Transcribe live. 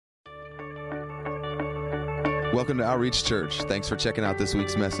Welcome to Outreach Church. Thanks for checking out this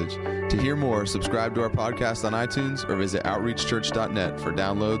week's message. To hear more, subscribe to our podcast on iTunes or visit outreachchurch.net for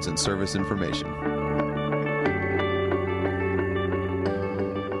downloads and service information.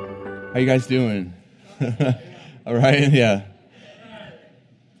 How you guys doing? All right, yeah.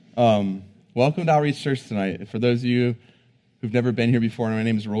 Welcome to Outreach Church tonight. For those of you who've never been here before, my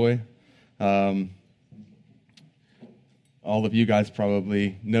name is Roy. All of you guys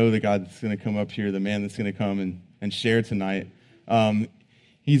probably know that God's going to come up here, the man that's going to come and share tonight.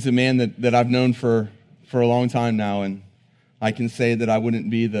 He's a man that I've known for a long time now, and I can say that I wouldn't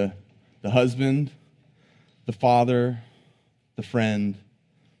be the husband, the father, the friend,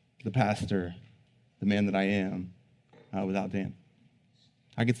 the pastor, the man that I am without Dan.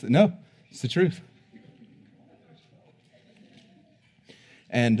 I could say, no, it's the truth.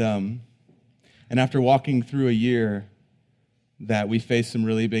 And after walking through a year that we faced some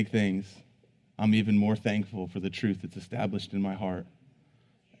really big things, I'm even more thankful for the truth that's established in my heart.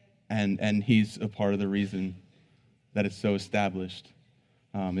 And he's a part of the reason that it's so established.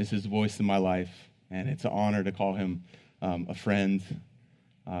 Is his voice in my life, and it's an honor to call him a friend.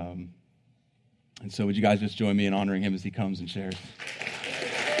 And so would you guys just join me in honoring him as he comes and shares?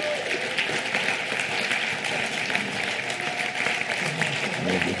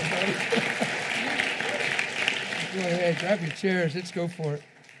 Go ahead, grab your chairs. Let's go for it.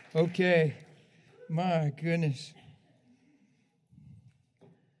 Okay. My goodness.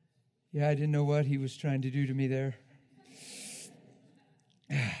 Yeah, I didn't know what he was trying to do to me there.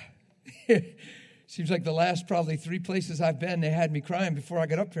 Seems like the last probably 3 places I've been, they had me crying before I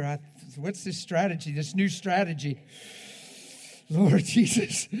got up here. What's this strategy, this new strategy? Lord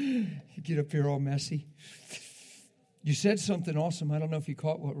Jesus, you get up here all messy. You said something awesome. I don't know if you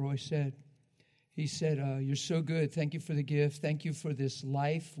caught what Roy said. He said, you're so good. Thank you for the gift. Thank you for this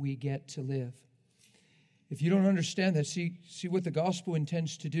life we get to live. If you don't understand that, see what the gospel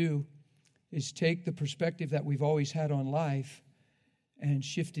intends to do is take the perspective that we've always had on life and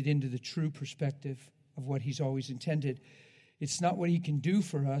shift it into the true perspective of what he's always intended. It's not what he can do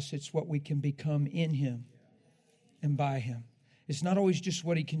for us. It's what we can become in him and by him. It's not always just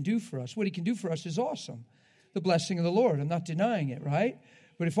what he can do for us. What he can do for us is awesome. The blessing of the Lord. I'm not denying it, right?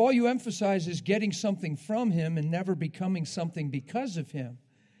 But if all you emphasize is getting something from him and never becoming something because of him,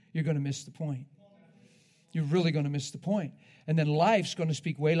 you're going to miss the point. You're really going to miss the point. And then life's going to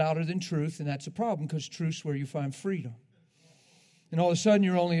speak way louder than truth, and that's a problem because truth's where you find freedom. And all of a sudden,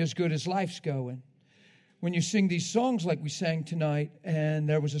 you're only as good as life's going. When you sing these songs like we sang tonight, and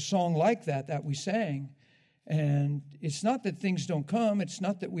there was a song like that we sang, and it's not that things don't come. It's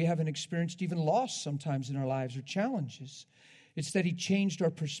not that we haven't experienced even loss sometimes in our lives or challenges. It's that he changed our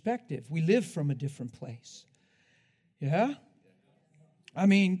perspective. We live from a different place. Yeah? I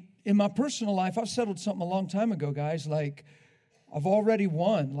mean, in my personal life, I've settled something a long time ago, guys. Like, I've already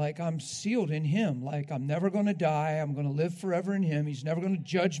won. Like, I'm sealed in him. Like, I'm never going to die. I'm going to live forever in him. He's never going to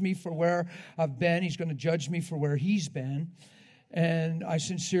judge me for where I've been. He's going to judge me for where he's been. And I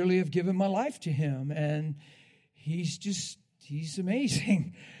sincerely have given my life to him. And he's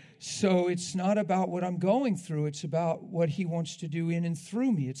amazing. So it's not about what I'm going through. It's about what he wants to do in and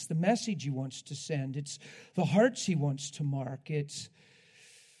through me. It's the message he wants to send. It's the hearts he wants to mark. It's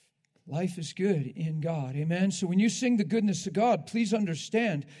life is good in God. Amen? So when you sing the goodness of God, please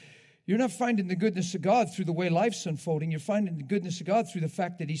understand, you're not finding the goodness of God through the way life's unfolding. You're finding the goodness of God through the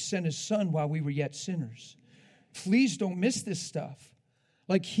fact that he sent his son while we were yet sinners. Please don't miss this stuff.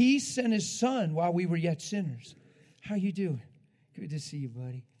 Like he sent his son while we were yet sinners. How you doing? Good to see you,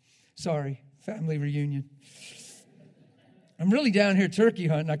 buddy. Sorry, family reunion. I'm really down here turkey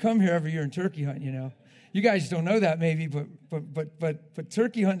hunting. I come here every year and turkey hunt, you know. You guys don't know that maybe, but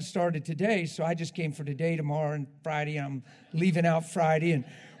turkey hunting started today, so I just came for today, tomorrow, and Friday. I'm leaving out Friday. And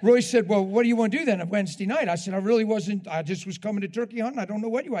Roy said, well, what do you want to do then at Wednesday night? I said, I just was coming to turkey hunting. I don't know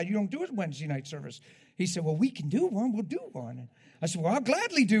what you don't do a Wednesday night service. He said, well, we can do one. We'll do one. And I said, well, I'll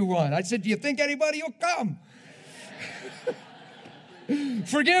gladly do one. I said, do you think anybody will come?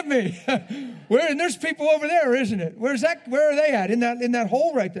 Forgive me. And there's people over there, isn't it? Where are they at? In that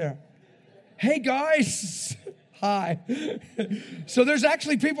hole right there. Hey guys. Hi. So there's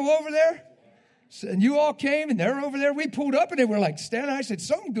actually people over there. And you all came and they're over there. We pulled up and they were like standing. I said,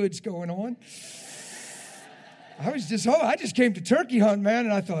 something good's going on. I just came to turkey hunt, man.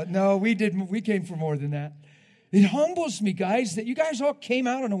 And I thought, no, we didn't. We came for more than that. It humbles me, guys, that you guys all came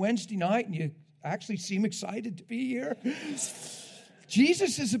out on a Wednesday night and you actually seem excited to be here.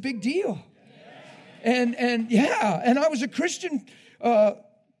 Jesus is a big deal. And I was a Christian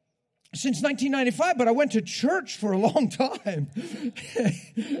since 1995, but I went to church for a long time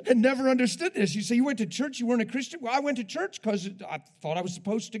and never understood this. You say you went to church, you weren't a Christian? Well, I went to church because I thought I was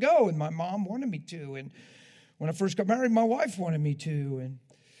supposed to go, and my mom wanted me to. And when I first got married, my wife wanted me to. And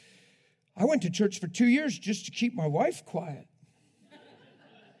I went to church for 2 years just to keep my wife quiet.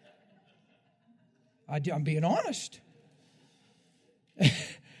 I'm being honest. And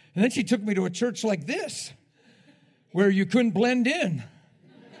then she took me to a church like this, where you couldn't blend in.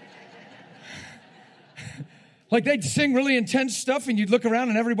 Like they'd sing really intense stuff and you'd look around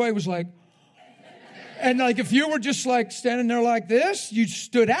and everybody was like, and like if you were just like standing there like this, you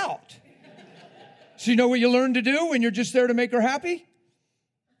stood out. So you know what you learn to do when you're just there to make her happy?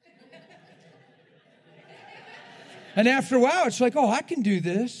 And after a while, it's like, oh, I can do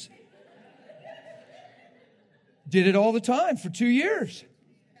this. Did it all the time for 2 years.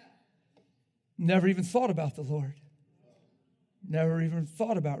 Never even thought about the Lord. Never even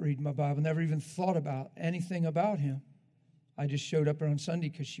thought about reading my Bible. Never even thought about anything about him. I just showed up on Sunday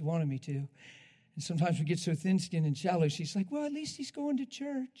because she wanted me to. And sometimes we get so thin-skinned and shallow, she's like, well, at least he's going to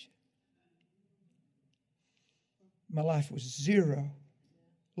church. My life was zero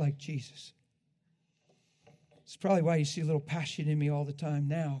like Jesus. It's probably why you see a little passion in me all the time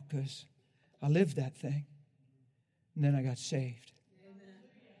now, because I lived that thing. And then I got saved.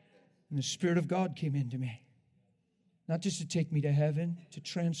 And the Spirit of God came into me. Not just to take me to heaven, to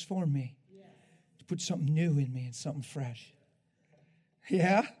transform me. To put something new in me and something fresh.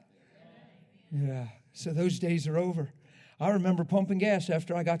 Yeah? Yeah. So those days are over. I remember pumping gas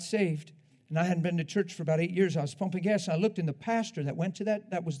after I got saved. And I hadn't been to church for about 8 years. I was pumping gas. And I looked, and the pastor that went to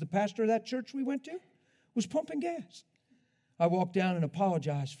that was the pastor of that church we went to, was pumping gas. I walked down and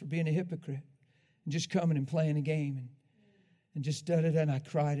apologized for being a hypocrite. And just coming and playing a game. And just da-da-da. And I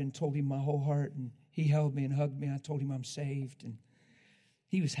cried and told him my whole heart. And he held me and hugged me. I told him I'm saved. And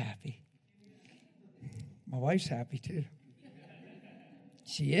he was happy. My wife's happy too.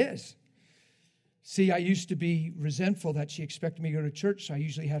 She is. See, I used to be resentful that she expected me to go to church, so I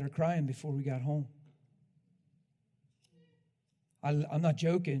usually had her crying before we got home. I'm not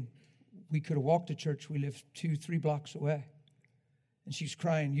joking. We could have walked to church. We lived 2-3 blocks away. And she was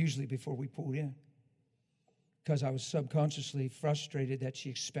crying usually before we pulled in, because I was subconsciously frustrated that she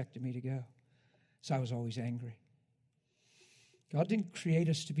expected me to go. So I was always angry. God didn't create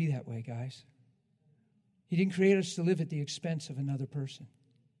us to be that way, guys. He didn't create us to live at the expense of another person.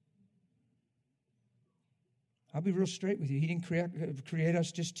 I'll be real straight with you. He didn't create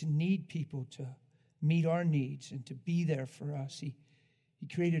us just to need people to meet our needs and to be there for us. He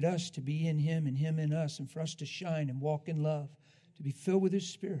created us to be in Him and Him in us, and for us to shine and walk in love, to be filled with His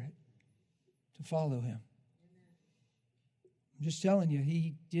Spirit, to follow Him. I'm just telling you,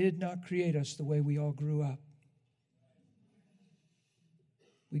 He did not create us the way we all grew up.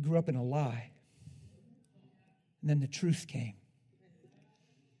 We grew up in a lie. And then the truth came.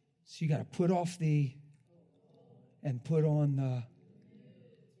 So you got to put off the and put on the.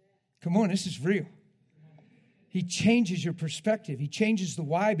 Come on, this is real. He changes your perspective. He changes the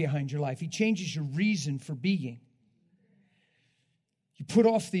why behind your life. He changes your reason for being. You put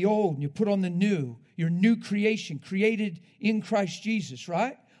off the old and you put on the new. Your new creation, created in Christ Jesus,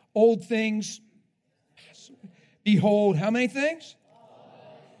 right? Old things. Behold, how many things?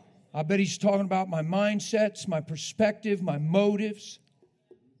 I bet he's talking about my mindsets, my perspective, my motives.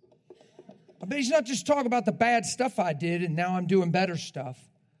 I bet he's not just talking about the bad stuff I did and now I'm doing better stuff.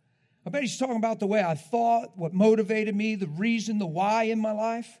 I bet he's talking about the way I thought, what motivated me, the reason, the why in my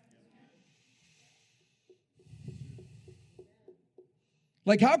life.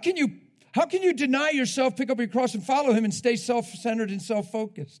 Like, how can you deny yourself, pick up your cross and follow Him and stay self-centered and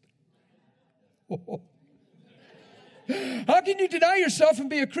self-focused? How can you deny yourself and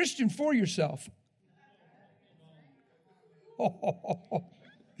be a Christian for yourself?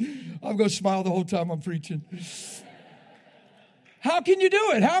 I'm going to smile the whole time I'm preaching. How can you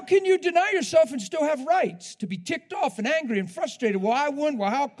do it? How can you deny yourself and still have rights to be ticked off and angry and frustrated? Well, I wouldn't. Well,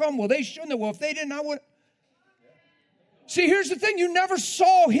 how come? Well, they shouldn't. Well, if they didn't, I would. See, here's the thing. You never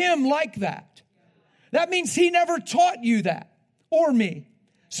saw Him like that. That means He never taught you that, or me.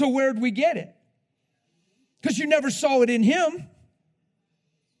 So where'd we get it? Because you never saw it in Him.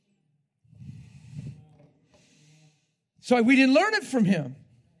 So we didn't learn it from Him.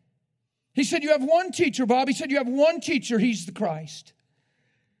 He said, you have one teacher, Bob. He said, you have one teacher. He's the Christ.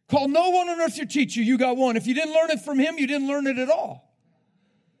 Call no one on earth your teacher. You got one. If you didn't learn it from Him, you didn't learn it at all.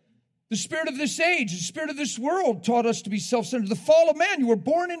 The spirit of this age, the spirit of this world taught us to be self-centered. The fall of man, you were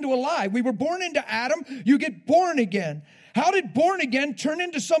born into a lie. We were born into Adam. You get born again. How did born again turn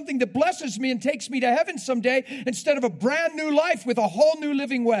into something that blesses me and takes me to heaven someday instead of a brand new life with a whole new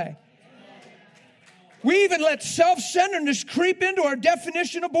living way? We even let self-centeredness creep into our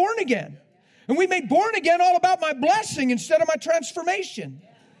definition of born again. And we made born again all about my blessing instead of my transformation.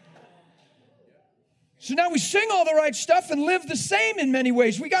 So now we sing all the right stuff and live the same in many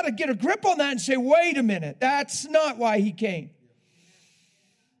ways. We got to get a grip on that and say, wait a minute, that's not why he came.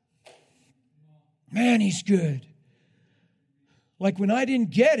 Man, he's good. Like when I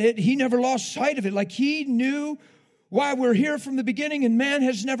didn't get it, he never lost sight of it. Like he knew why we're here from the beginning, and man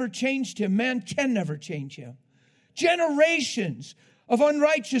has never changed him. Man can never change him. Generations of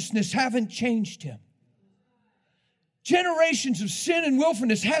unrighteousness haven't changed him. Generations of sin and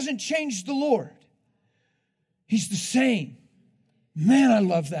willfulness hasn't changed the Lord. He's the same. Man, I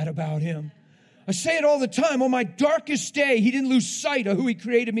love that about him. I say it all the time. On my darkest day, he didn't lose sight of who he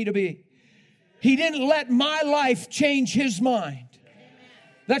created me to be. He didn't let my life change his mind.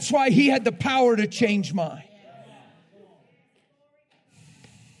 That's why he had the power to change mine.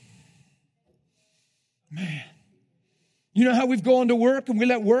 Man, you know how we've gone to work and we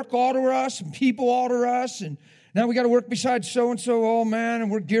let work order us and people order us, and now we got to work beside so-and-so, oh man, and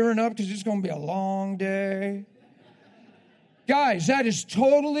we're gearing up because it's going to be a long day. Guys, that is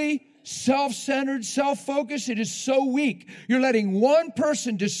totally self-centered, self-focused. It is so weak. You're letting one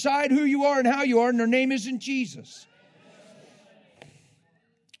person decide who you are and how you are, and their name isn't Jesus.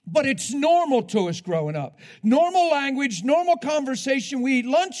 But it's normal to us growing up. Normal language, normal conversation. We eat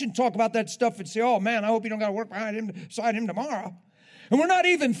lunch and talk about that stuff and say, oh man, I hope you don't got to work beside him tomorrow. And we're not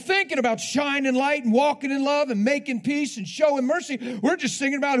even thinking about shining light and walking in love and making peace and showing mercy. We're just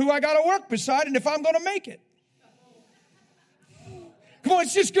thinking about who I got to work beside and if I'm going to make it. Come on,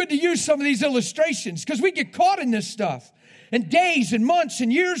 it's just good to use some of these illustrations because we get caught in this stuff. And days and months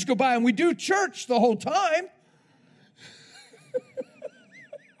and years go by and we do church the whole time.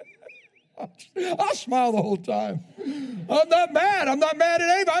 I'll smile the whole time. I'm not mad. I'm not mad at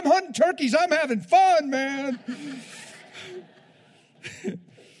anybody. I'm hunting turkeys. I'm having fun, man.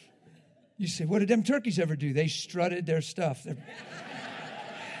 You say, what did them turkeys ever do? They strutted their stuff.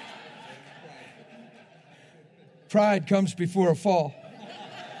 Pride comes before a fall.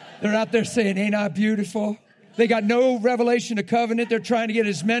 They're out there saying, ain't I beautiful? They got no revelation of covenant. They're trying to get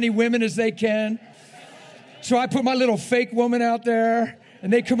as many women as they can. So I put my little fake woman out there.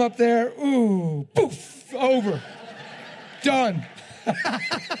 And they come up there, ooh, poof, over. Done. Am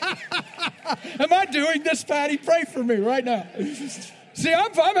I doing this, Patty? Pray for me right now. See,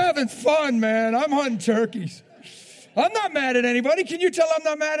 I'm having fun, man. I'm hunting turkeys. I'm not mad at anybody. Can you tell I'm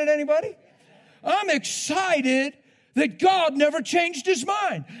not mad at anybody? I'm excited that God never changed his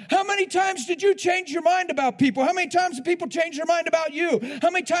mind. How many times did you change your mind about people? How many times did people change their mind about you?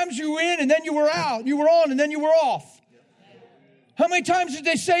 How many times you were in and then you were out? You were on and then you were off? How many times did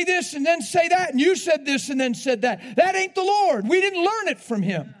they say this and then say that? And you said this and then said that. That ain't the Lord. We didn't learn it from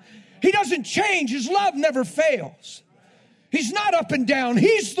him. He doesn't change. His love never fails. He's not up and down.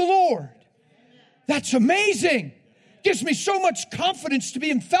 He's the Lord. That's amazing. Gives me so much confidence to be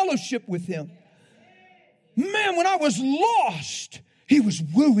in fellowship with him. Man, when I was lost, he was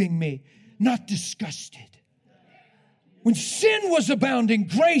wooing me, not disgusted. When sin was abounding,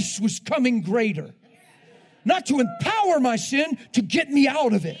 grace was coming greater. Not to empower my sin, to get me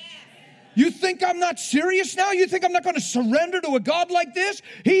out of it. You think I'm not serious now? You think I'm not going to surrender to a God like this?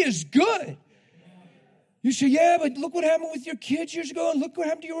 He is good. You say, yeah, but look what happened with your kids years ago, and look what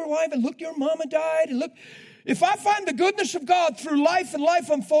happened to your wife, and look, your mama died, and look. If I find the goodness of God through life and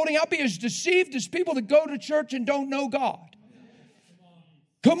life unfolding, I'll be as deceived as people that go to church and don't know God.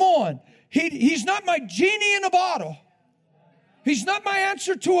 Come on. He's not my genie in a bottle. He's not my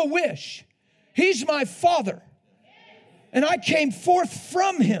answer to a wish. He's my Father. And I came forth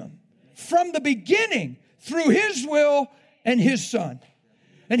from him from the beginning through his will and his Son.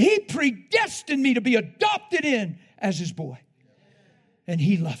 And he predestined me to be adopted in as his boy. And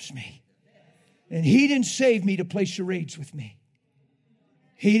he loves me. And he didn't save me to play charades with me.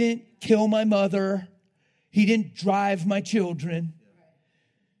 He didn't kill my mother. He didn't drive my children.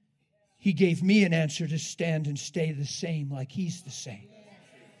 He gave me an answer to stand and stay the same like he's the same.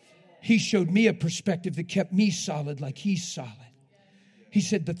 He showed me a perspective that kept me solid like he's solid. He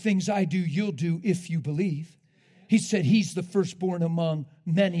said, the things I do, you'll do if you believe. He said, he's the firstborn among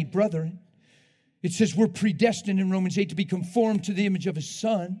many brethren. It says we're predestined in Romans 8 to be conformed to the image of his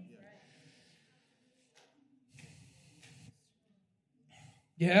Son.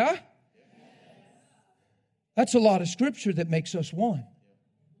 Yeah? That's a lot of scripture that makes us one.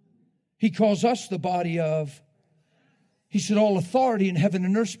 He calls us the body of. He said, all authority in heaven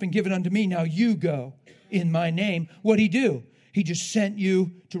and earth has been given unto me. Now you go in my name. What'd he do? He just sent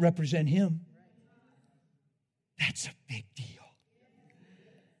you to represent him. That's a big deal.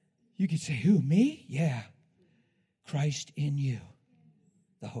 You could say, who, me? Yeah. Christ in you,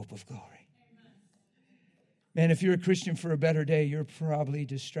 the hope of glory. Man, if you're a Christian for a better day, you're probably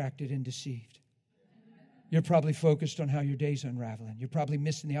distracted and deceived. You're probably focused on how your day's unraveling. You're probably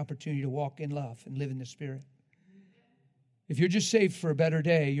missing the opportunity to walk in love and live in the Spirit. If you're just saved for a better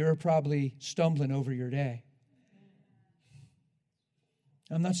day, you're probably stumbling over your day.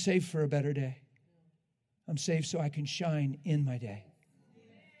 I'm not saved for a better day. I'm saved so I can shine in my day.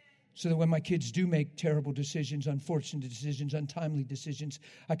 So that when my kids do make terrible decisions, unfortunate decisions, untimely decisions,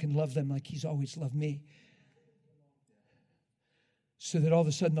 I can love them like He's always loved me. So that all of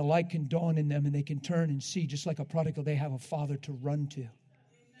a sudden the light can dawn in them and they can turn and see, just like a prodigal, they have a father to run to.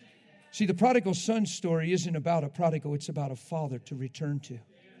 See, the prodigal son story isn't about a prodigal, it's about a father to return to.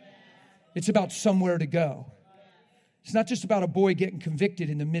 It's about somewhere to go. It's not just about a boy getting convicted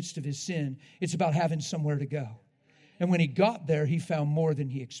in the midst of his sin. It's about having somewhere to go. And when he got there, he found more than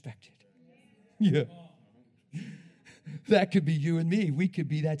he expected. Yeah. That could be you and me. We could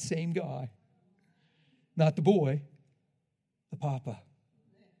be that same guy. Not the boy, the papa.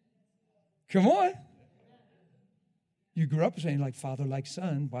 Come on. You grew up saying like father, like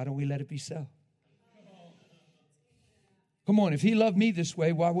son. Why don't we let it be so? Come on, if He loved me this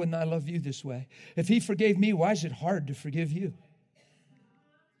way, why wouldn't I love you this way? If He forgave me, why is it hard to forgive you?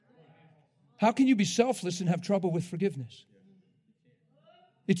 How can you be selfless and have trouble with forgiveness?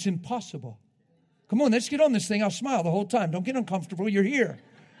 It's impossible. Come on, let's get on this thing. I'll smile the whole time. Don't get uncomfortable. You're here.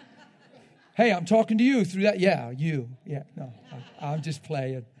 Hey, I'm talking to you through that. Yeah, you. Yeah, no, I'm just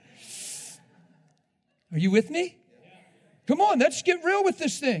playing. Are you with me? Come on, let's get real with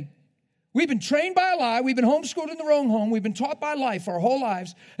this thing. We've been trained by a lie. We've been homeschooled in the wrong home. We've been taught by life our whole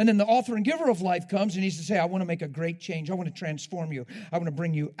lives. And then the author and giver of life comes and He says, hey, I want to make a great change. I want to transform you. I want to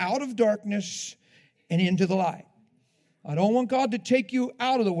bring you out of darkness and into the light. I don't want God to take you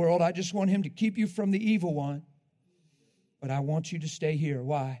out of the world. I just want Him to keep you from the evil one. But I want you to stay here.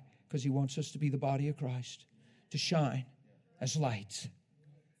 Why? Because He wants us to be the body of Christ, to shine as lights.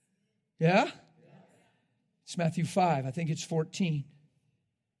 Yeah? It's Matthew 5. I think it's 14.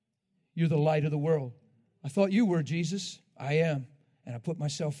 You're the light of the world. I thought you were, Jesus. I am. And I put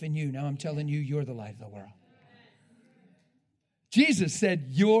myself in you. Now I'm telling you, you're the light of the world. Jesus said,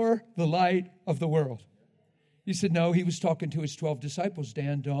 you're the light of the world. He said, no, He was talking to His 12 disciples.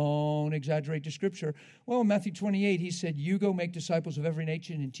 Dan, don't exaggerate the Scripture. Well, in Matthew 28, He said, you go make disciples of every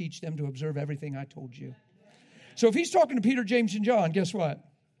nation and teach them to observe everything I told you. So if He's talking to Peter, James, and John, guess what?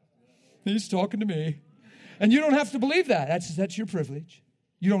 He's talking to me. And you don't have to believe that. That's your privilege.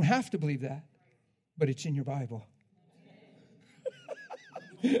 You don't have to believe that, but it's in your Bible.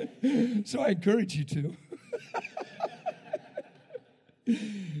 So I encourage you to.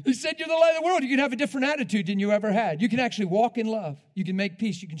 He said, you're the light of the world. You can have a different attitude than you ever had. You can actually walk in love. You can make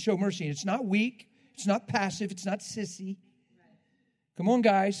peace. You can show mercy. And it's not weak. It's not passive. It's not sissy. Come on,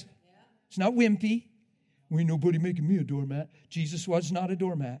 guys. It's not wimpy. Ain't nobody making me a doormat. Jesus was not a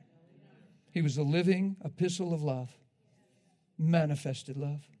doormat. He was a living epistle of love. Manifested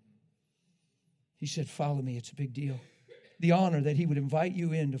love. He said, follow me. It's a big deal. The honor that He would invite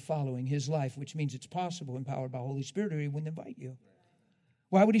you into following His life, which means it's possible, empowered by the Holy Spirit, or He wouldn't invite you.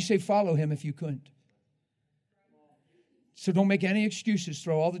 Why would He say follow Him if you couldn't? So don't make any excuses.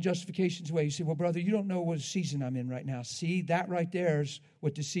 Throw all the justifications away. You say, well, brother, you don't know what season I'm in right now. See, that right there is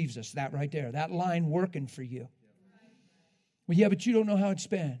what deceives us. That right there. That line working for you. Well, yeah, but you don't know how it's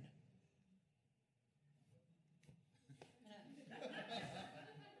been.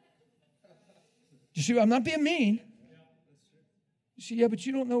 You see, I'm not being mean. You see, yeah, but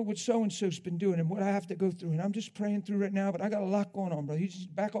you don't know what so-and-so's been doing and what I have to go through. And I'm just praying through right now, but I got a lot going on, brother. You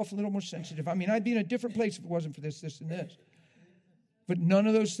just back off a little more sensitive. I mean, I'd be in a different place if it wasn't for this, and this. But none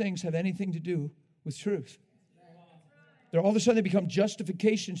of those things have anything to do with truth. They're all of a sudden they become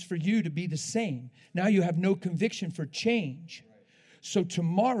justifications for you to be the same. Now you have no conviction for change. So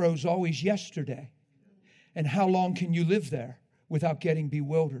tomorrow's always yesterday. And how long can you live there without getting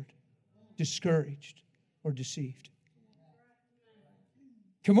bewildered, discouraged, or deceived?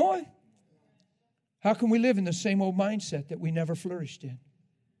 Come on. How can we live in the same old mindset that we never flourished in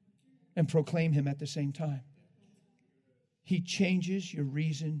and proclaim Him at the same time? He changes your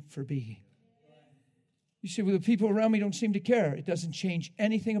reason for being. You say, well, the people around me don't seem to care. It doesn't change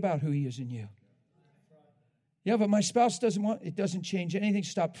anything about who He is in you. Yeah, but my spouse doesn't want, it doesn't change anything.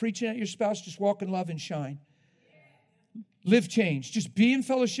 Stop preaching at your spouse. Just walk in love and shine. Live change. Just be in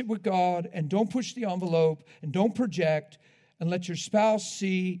fellowship with God and don't push the envelope and don't project and let your spouse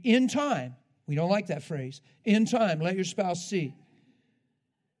see in time. We don't like that phrase. In time, let your spouse see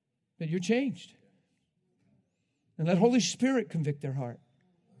that you're changed. And let Holy Spirit convict their heart.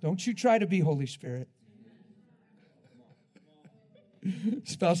 Don't you try to be Holy Spirit.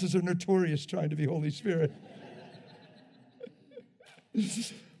 Spouses are notorious trying to be Holy Spirit.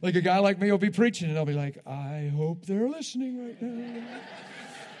 Like a guy like me will be preaching and I'll be like, I hope they're listening right now.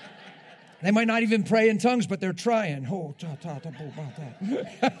 They might not even pray in tongues, but they're trying.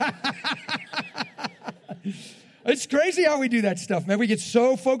 It's crazy how we do that stuff, man. We get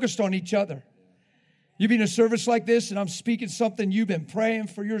so focused on each other. You be in a service like this and I'm speaking something you've been praying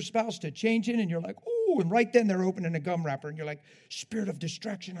for your spouse to change in, and you're like, ooh, and right then they're opening a gum wrapper and you're like, spirit of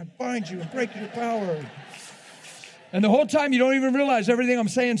distraction, I bind you and break your power. And the whole time you don't even realize everything I'm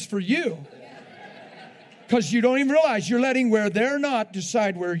saying is for you. Because you don't even realize you're letting where they're not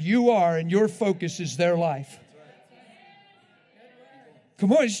decide where you are, and your focus is their life.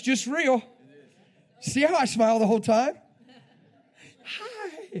 Come on, it's just real. See how I smile the whole time?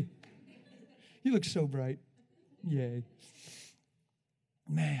 Hi. You look so bright. Yay.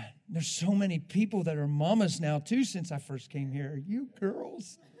 Man, there's so many people that are mamas now, too, since I first came here. You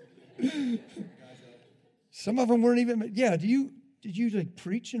girls. Some of them weren't even, yeah, did you like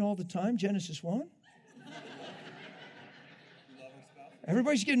preaching all the time, Genesis 1?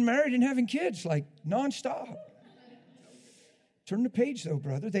 Everybody's getting married and having kids, like nonstop. Turn the page, though,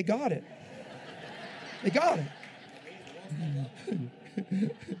 brother. They got it. They got it.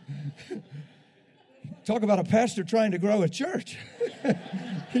 Talk about a pastor trying to grow a church.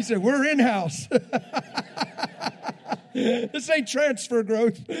 He said, we're in-house. This ain't transfer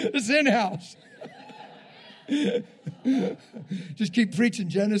growth. This is in-house. Just keep preaching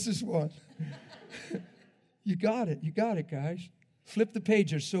Genesis 1. You got it. You got it, guys. Flip the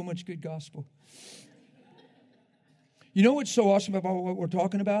page. There's so much good gospel. You know what's so awesome about what we're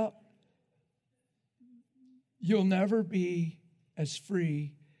talking about? You'll never be as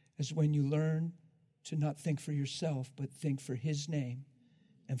free as when you learn to not think for yourself, but think for His name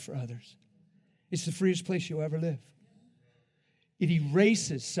and for others. It's the freest place you'll ever live. It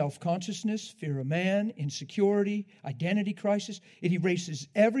erases self-consciousness, fear of man, insecurity, identity crisis. It erases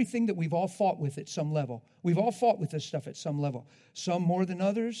everything that we've all fought with at some level. We've all fought with this stuff at some level. Some more than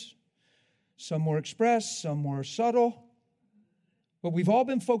others, some more expressed, some more subtle. But we've all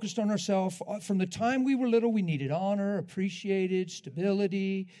been focused on ourselves. From the time we were little, we needed honor, appreciated,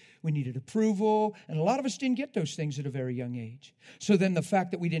 stability. We needed approval. And a lot of us didn't get those things at a very young age. So then the fact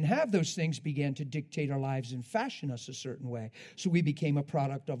that we didn't have those things began to dictate our lives and fashion us a certain way. So we became a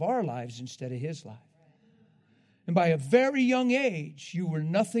product of our lives instead of His life. And by a very young age, you were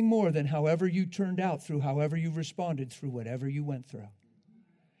nothing more than however you turned out through however you responded through whatever you went through.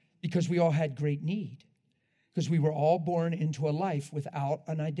 Because we all had great need. Because we were all born into a life without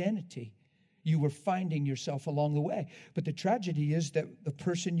an identity. You were finding yourself along the way. But the tragedy is that the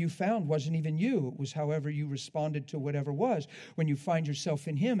person you found wasn't even you. It was however you responded to whatever was. When you find yourself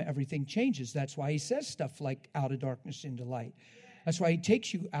in Him, everything changes. That's why He says stuff like out of darkness into light. That's why He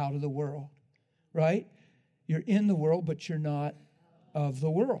takes you out of the world, right? You're in the world, but you're not of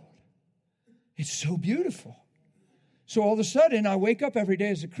the world. It's so beautiful. So all of a sudden, I wake up every day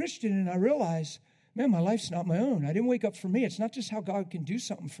as a Christian and I realize, man, my life's not my own. I didn't wake up for me. It's not just how God can do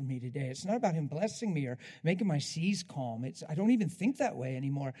something for me today. It's not about Him blessing me or making my seas calm. I don't even think that way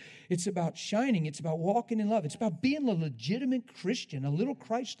anymore. It's about shining. It's about walking in love. It's about being a legitimate Christian, a little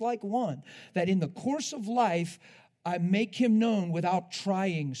Christ-like one, that in the course of life, I make Him known without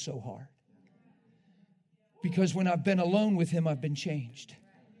trying so hard. Because when I've been alone with Him, I've been changed.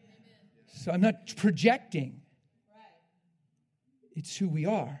 So I'm not projecting. It's who we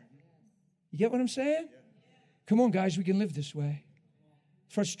are. You get what I'm saying? Come on, guys, we can live this way.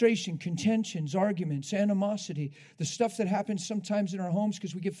 Frustration, contentions, arguments, animosity, the stuff that happens sometimes in our homes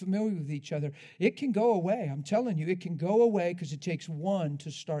because we get familiar with each other, it can go away. I'm telling you, it can go away because it takes one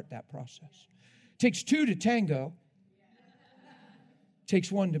to start that process. It takes two to tango. It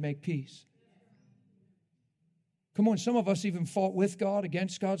takes one to make peace. Come on, some of us even fought with God,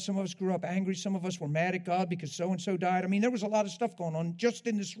 against God. Some of us grew up angry. Some of us were mad at God because so-and-so died. I mean, there was a lot of stuff going on just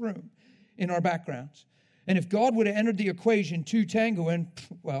in this room, in our backgrounds. And if God would have entered the equation two tango in,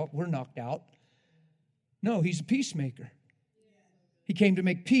 well, we're knocked out. No, He's a peacemaker. He came to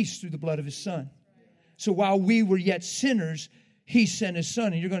make peace through the blood of His Son. So while we were yet sinners, He sent His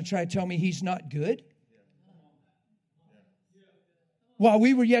Son. And you're going to try to tell me He's not good? While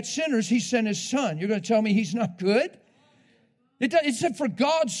we were yet sinners, He sent His Son. You're going to tell me He's not good? It said, for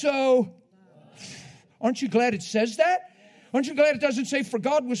God so... Aren't you glad it says that? Aren't you glad it doesn't say, for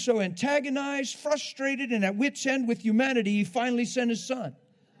God was so antagonized, frustrated, and at wit's end with humanity, He finally sent His Son?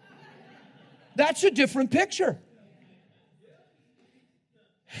 That's a different picture.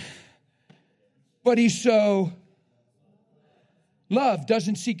 But He's so Love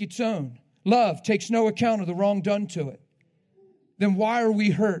doesn't seek its own. Love takes no account of the wrong done to it. Then why are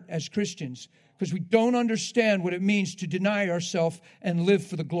we hurt as Christians? Because we don't understand what it means to deny ourselves and live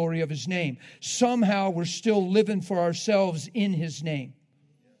for the glory of His name. Somehow we're still living for ourselves in His name.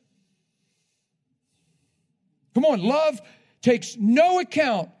 Come on, love takes no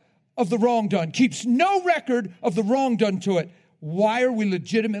account of the wrong done, keeps no record of the wrong done to it. Why are we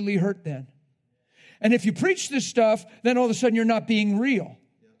legitimately hurt then? And if you preach this stuff, then all of a sudden you're not being real.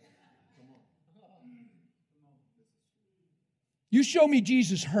 You show me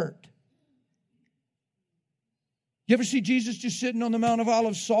Jesus hurt. You ever see Jesus just sitting on the Mount of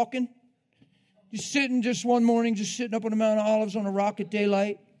Olives sulking? Just sitting just one morning, just sitting up on the Mount of Olives on a rock at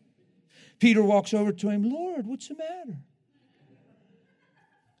daylight. Peter walks over to him, Lord, what's the matter?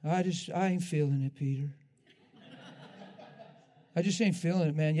 I ain't feeling it, Peter. I just ain't feeling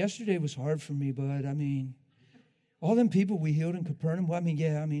it, man. Yesterday was hard for me, bud. I mean, all them people we healed in Capernaum, well,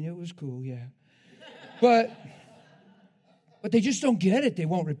 it was cool, yeah. But they just don't get it. They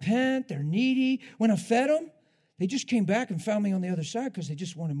won't repent. They're needy. When I fed them, they just came back and found me on the other side because they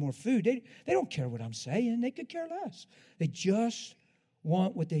just wanted more food. They don't care what I'm saying. They could care less. They just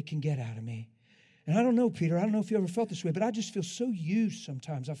want what they can get out of me. And I don't know, Peter, I don't know if you ever felt this way, but I just feel so used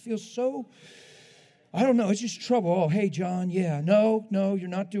sometimes. I feel so, I don't know, it's just trouble. Oh, hey, John, yeah. No, you're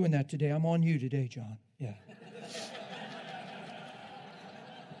not doing that today. I'm on you today, John. Yeah.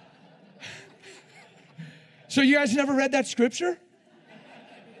 So you guys never read that scripture?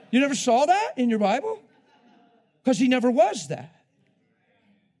 You never saw that in your Bible? Because He never was that.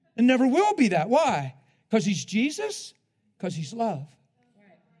 And never will be that. Why? Because He's Jesus? Because He's love.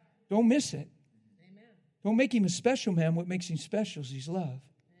 Don't miss it. Don't make Him a special man. What makes Him special is He's love.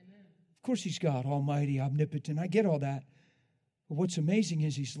 Amen. Of course He's God, almighty, omnipotent. I get all that. But what's amazing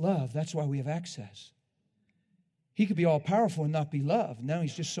is He's love. That's why we have access. He could be all powerful and not be love. Now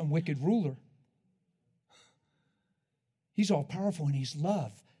He's just some wicked ruler. He's all powerful and He's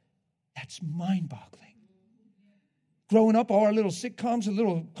love. That's mind-boggling. Growing up, all our little sitcoms and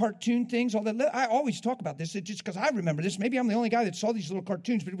little cartoon things, all that. I always talk about this. It's just because I remember this. Maybe I'm the only guy that saw these little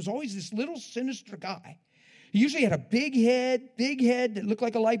cartoons, but it was always this little sinister guy. He usually had a big head that looked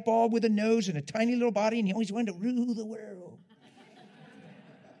like a light bulb with a nose and a tiny little body, and he always wanted to rule the world.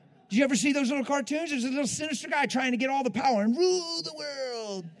 Did you ever see those little cartoons? There's a little sinister guy trying to get all the power and rule the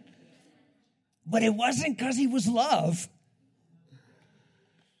world. But it wasn't because he was love.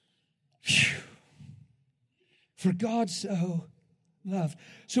 Phew. For God so loved.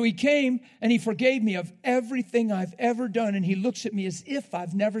 So He came and He forgave me of everything I've ever done, and He looks at me as if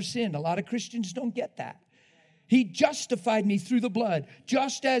I've never sinned. A lot of Christians don't get that. He justified me through the blood,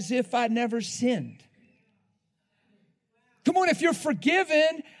 just as if I never sinned. Come on, if you're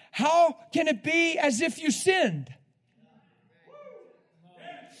forgiven, how can it be as if you sinned?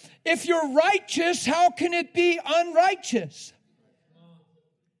 If you're righteous, how can it be unrighteous?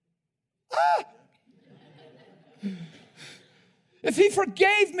 If He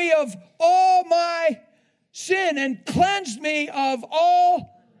forgave me of all my sin and cleansed me of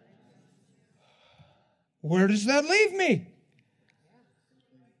all, where does that leave me?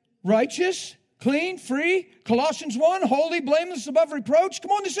 Righteous, clean, free. Colossians 1, holy, blameless, above reproach. Come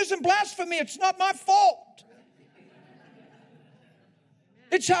on, this isn't blasphemy. It's not my fault.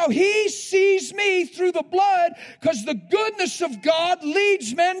 It's how He sees me through the blood, because the goodness of God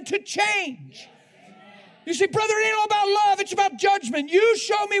leads men to change. You say, brother, it ain't all about love. It's about judgment. You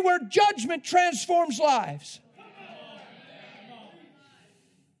show me where judgment transforms lives.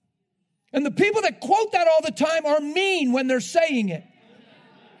 And the people that quote that all the time are mean when they're saying it.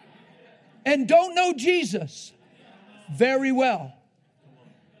 And don't know Jesus very well.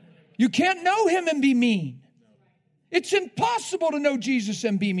 You can't know Him and be mean. It's impossible to know Jesus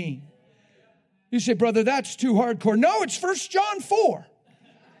and be mean. You say, brother, that's too hardcore. No, it's 1 John 4.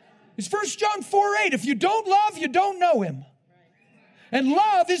 It's 1 John 4:8. If you don't love, you don't know Him. And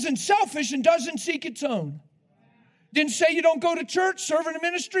love isn't selfish and doesn't seek its own. Didn't say you don't go to church, serve in a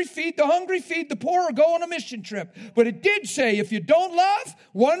ministry, feed the hungry, feed the poor, or go on a mission trip. But it did say if you don't love,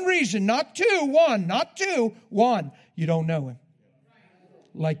 one reason, not two, one, not two, one, you don't know Him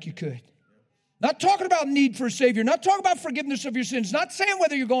like you could. Not talking about need for a Savior. Not talking about forgiveness of your sins. Not saying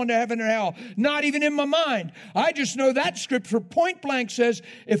whether you're going to heaven or hell. Not even in my mind. I just know that scripture point blank says,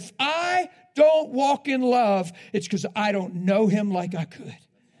 if I don't walk in love, it's because I don't know Him like I could.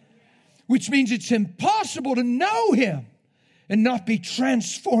 Which means it's impossible to know Him and not be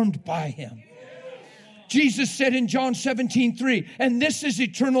transformed by Him. Jesus said in John 17:3, and this is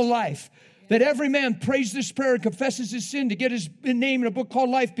eternal life, that every man prays this prayer and confesses his sin to get his name in a book called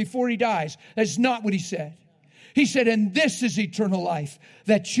life before he dies. That's not what He said. He said, and this is eternal life,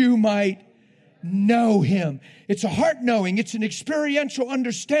 that you might know him. It's a heart knowing. It's an experiential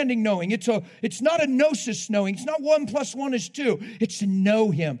understanding knowing. It's not a gnosis knowing. It's not 1 + 1 = 2. It's to know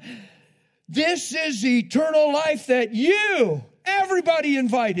him. This is eternal life, that you, everybody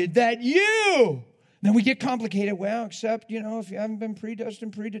invited, that you. Then we get complicated. Well, except, if you haven't been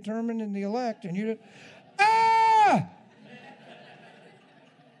predestined, predetermined, and the elect, and you,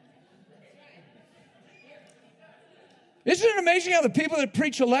 Isn't it amazing how the people that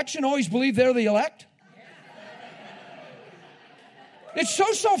preach election always believe they're the elect? It's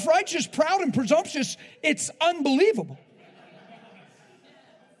so self-righteous, proud, and presumptuous, it's unbelievable.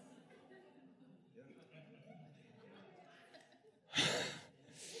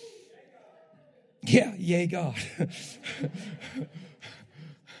 Yeah, yay, God.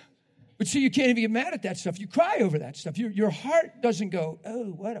 But see, you can't even get mad at that stuff. You cry over that stuff. Your heart doesn't go, oh,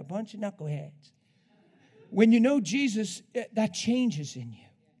 what a bunch of knuckleheads. When you know Jesus, that changes in you.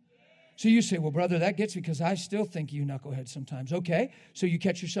 So you say, well, brother, that gets me because I still think you knuckleheads sometimes. Okay, so you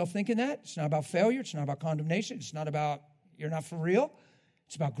catch yourself thinking that. It's not about failure. It's not about condemnation. It's not about you're not for real.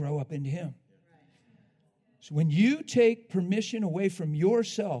 It's about grow up into him. So when you take permission away from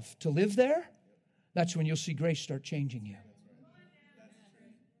yourself to live there, that's when you'll see grace start changing you.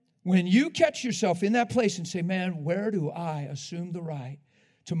 When you catch yourself in that place and say, man, where do I assume the right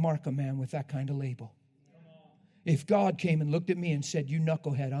to mark a man with that kind of label? If God came and looked at me and said, you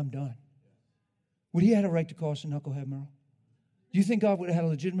knucklehead, I'm done. Would he have a right to call us a knucklehead, Merle? Do you think God would have had a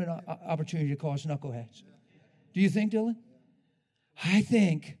legitimate opportunity to call us knuckleheads? Do you think, Dylan? I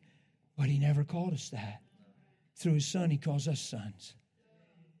think, but he never called us that. Through his son, he calls us sons.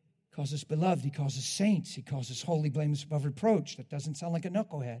 He calls us beloved. He calls us saints. He calls us holy, blameless, above reproach. That doesn't sound like a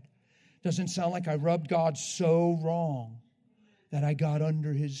knucklehead. Doesn't sound like I rubbed God so wrong that I got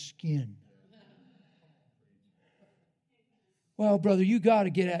under his skin. Well, brother, you got to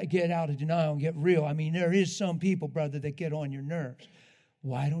get out of denial and get real. I mean, there is some people, brother, that get on your nerves.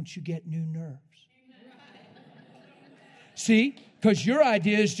 Why don't you get new nerves? See, because your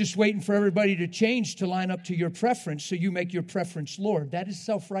idea is just waiting for everybody to change to line up to your preference, so you make your preference Lord. That is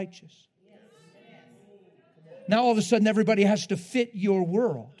self-righteous. Now all of a sudden everybody has to fit your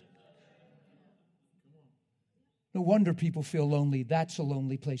world. No wonder people feel lonely. That's a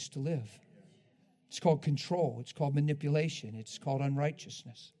lonely place to live. It's called control. It's called manipulation. It's called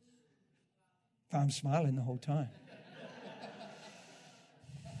unrighteousness. I'm smiling the whole time.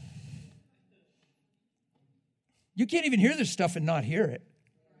 You can't even hear this stuff and not hear it.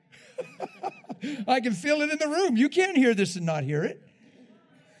 I can feel it in the room. You can't hear this and not hear it.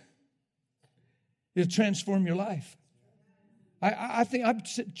 It'll transform your life. I think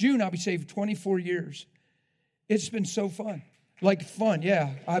June, I'll be saved 24 years. It's been so fun. Like fun,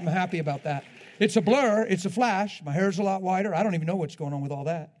 yeah. I'm happy about that. It's a blur. It's a flash. My hair's a lot wider. I don't even know what's going on with all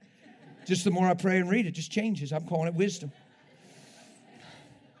that. Just the more I pray and read, it just changes. I'm calling it wisdom.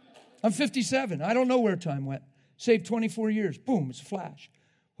 I'm 57. I don't know where time went. Saved 24 years. Boom, it's a flash.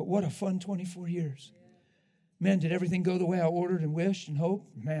 But what a fun 24 years. Man, did everything go the way I ordered and wished and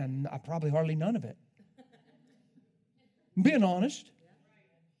hoped? Man, probably hardly none of it. I'm being honest.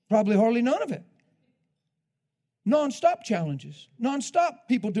 Probably hardly none of it. Non-stop challenges. Non-stop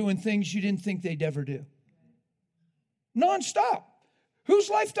people doing things you didn't think they'd ever do. Non-stop. Whose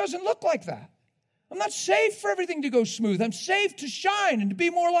life doesn't look like that? I'm not saved for everything to go smooth. I'm saved to shine and to be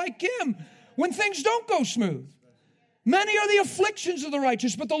more like him when things don't go smooth. Many are the afflictions of the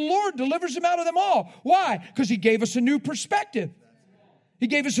righteous, but the Lord delivers them out of them all. Why? Because he gave us a new perspective. He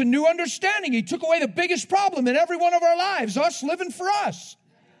gave us a new understanding. He took away the biggest problem in every one of our lives, us living for us.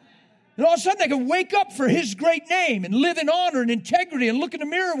 And all of a sudden, I can wake up for his great name and live in honor and integrity and look in the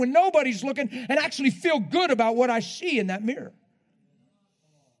mirror when nobody's looking and actually feel good about what I see in that mirror.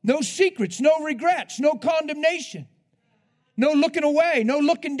 No secrets, no regrets, no condemnation, no looking away, no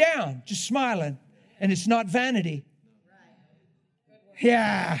looking down, just smiling. And it's not vanity.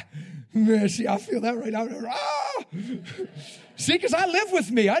 Yeah. See, I feel that right now. Ah! See, because I live with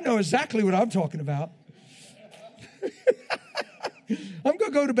me. I know exactly what I'm talking about. I'm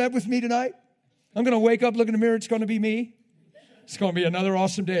going to go to bed with me tonight. I'm going to wake up, look in the mirror. It's going to be me. It's going to be another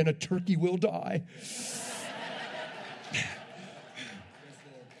awesome day, and a turkey will die.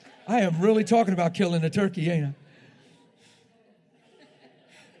 I am really talking about killing a turkey, ain't I?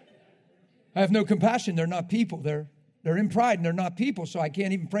 I have no compassion. They're not people. They're in pride, and they're not people, so I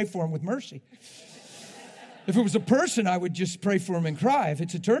can't even pray for them with mercy. If it was a person, I would just pray for him and cry. If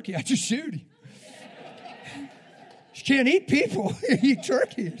it's a turkey, I just shoot him. You can't eat people. Eat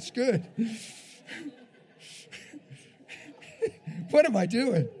turkey. It's good. What am I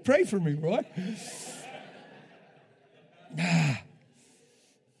doing? Pray for me, Roy.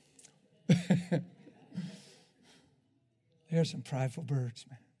 There's some prideful birds,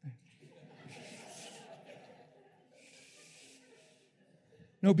 man.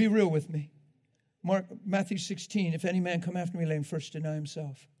 No, be real with me. Matthew 16, if any man come after me, let him first deny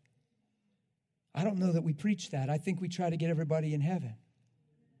himself. I don't know that we preach that. I think we try to get everybody in heaven.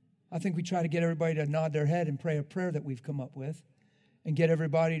 I think we try to get everybody to nod their head and pray a prayer that we've come up with and get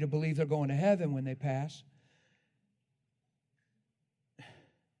everybody to believe they're going to heaven when they pass.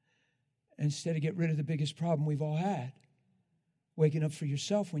 Instead of get rid of the biggest problem we've all had, waking up for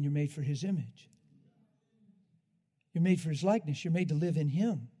yourself when you're made for His image. You're made for His likeness. You're made to live in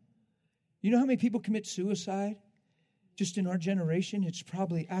Him. You know how many people commit suicide? Just in our generation, it's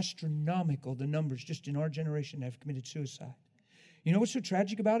probably astronomical, the numbers just in our generation that have committed suicide. You know what's so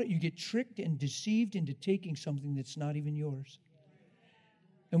tragic about it? You get tricked and deceived into taking something that's not even yours.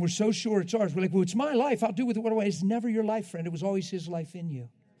 And we're so sure it's ours. We're like, well, it's my life. I'll do with it what I want. It's never your life, friend. It was always His life in you.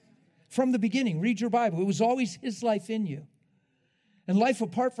 From the beginning, read your Bible. It was always His life in you. And life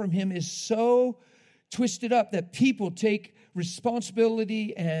apart from Him is so twisted up that people take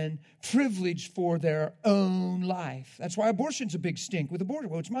responsibility and privilege for their own life. That's why abortion's a big stink with abortion.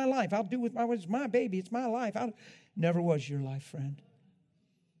 Well, it's my life. I'll do with my, it's my baby. It's my life. Never was your life, friend.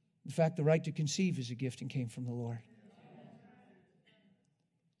 In fact, the right to conceive is a gift and came from the Lord.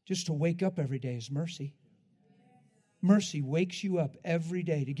 Just to wake up every day is mercy. Mercy wakes you up every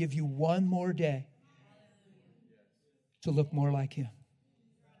day to give you one more day to look more like Him.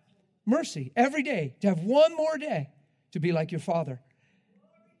 Mercy every day to have one more day to be like your Father.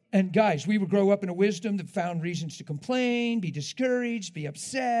 And guys, we would grow up in a wisdom that found reasons to complain, be discouraged, be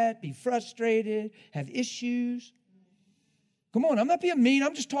upset, be frustrated, have issues. Come on, I'm not being mean.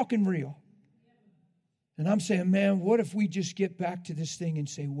 I'm just talking real. And I'm saying, man, what if we just get back to this thing and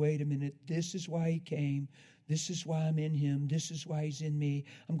say, wait a minute, this is why He came. This is why I'm in Him. This is why He's in me.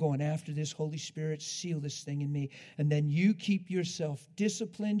 I'm going after this. Holy Spirit, seal this thing in me. And then you keep yourself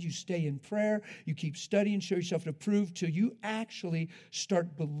disciplined. You stay in prayer. You keep studying. Show yourself approved till you actually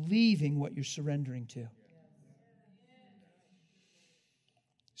start believing what you're surrendering to.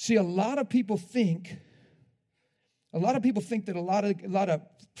 See, a lot of people think that a lot of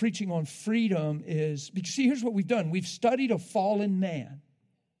preaching on freedom is, because see, here's what we've done. We've studied a fallen man.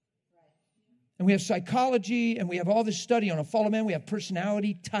 And we have psychology, and we have all this study on a fallen man. We have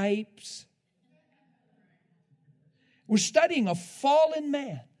personality types. We're studying a fallen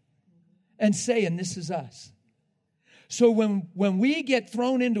man and saying, this is us. So when we get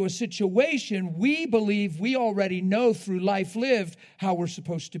thrown into a situation, we believe we already know through life lived how we're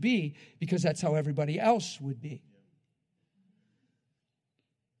supposed to be, because that's how everybody else would be.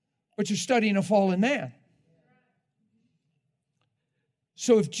 But you're studying a fallen man.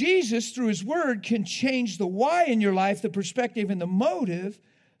 So if Jesus, through His Word, can change the why in your life, the perspective and the motive,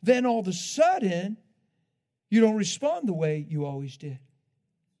 then all of a sudden, you don't respond the way you always did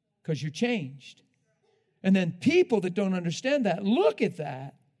because you're changed. And then people that don't understand that look at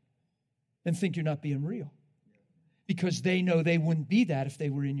that and think you're not being real because they know they wouldn't be that if they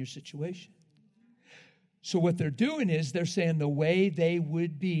were in your situation. So what they're doing is they're saying the way they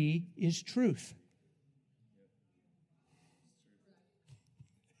would be is truth.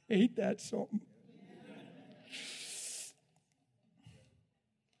 Ain't that something?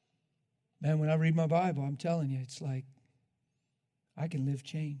 Man, when I read my Bible, I'm telling you, it's like I can live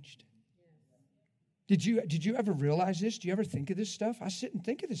changed. Did you ever realize this? Do you ever think of this stuff? I sit and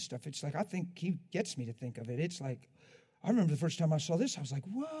think of this stuff. It's like I think He gets me to think of it. It's like, I remember the first time I saw this, I was like,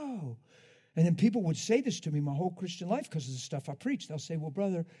 whoa. And then people would say this to me my whole Christian life because of the stuff I preach. They'll say, well,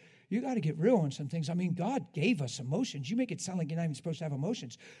 brother, you got to get real on some things. I mean, God gave us emotions. You make it sound like you're not even supposed to have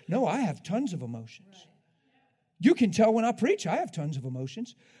emotions. No, I have tons of emotions. You can tell when I preach, I have tons of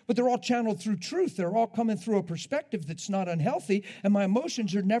emotions, but they're all channeled through truth. They're all coming through a perspective that's not unhealthy, and my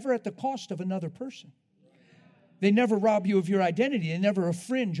emotions are never at the cost of another person. They never rob you of your identity. They never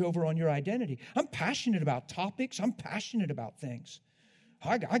infringe over on your identity. I'm passionate about topics. I'm passionate about things.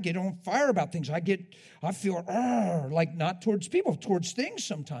 I get on fire about things. I feel like not towards people, towards things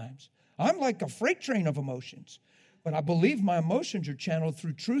sometimes. I'm like a freight train of emotions. But I believe my emotions are channeled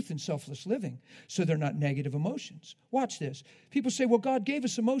through truth and selfless living, so they're not negative emotions. Watch this. People say, well, God gave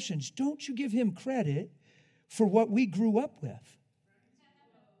us emotions. Don't you give Him credit for what we grew up with.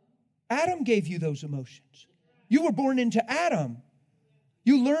 Adam gave you those emotions. You were born into Adam.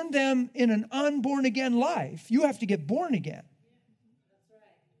 You learned them in an unborn-again life. You have to get born again.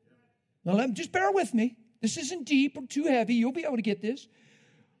 Now, just bear with me. This isn't deep or too heavy. You'll be able to get this.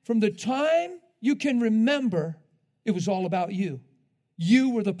 From the time you can remember, it was all about you.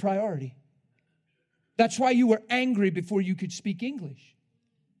 You were the priority. That's why you were angry before you could speak English.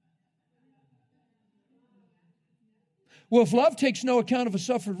 Well, if love takes no account of a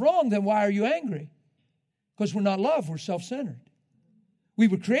suffered wrong, then why are you angry? Because we're not love, we're self-centered. We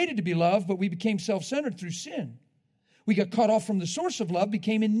were created to be loved, but we became self-centered through sin. We got cut off from the source of love,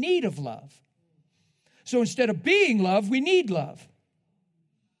 became in need of love. So instead of being love, we need love.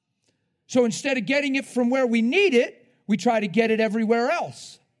 So instead of getting it from where we need it, we try to get it everywhere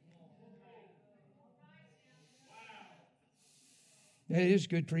else. It is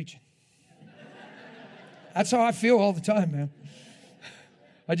good preaching. That's how I feel all the time, man.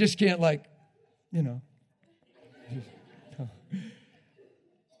 I just can't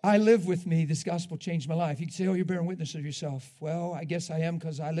I live with me. This gospel changed my life. You can say, oh, you're bearing witness of yourself. Well, I guess I am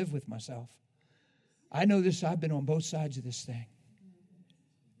because I live with myself. I know this. I've been on both sides of this thing.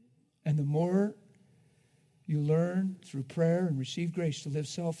 And the more you learn through prayer and receive grace to live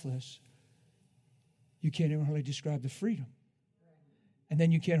selfless, you can't even hardly describe the freedom. And then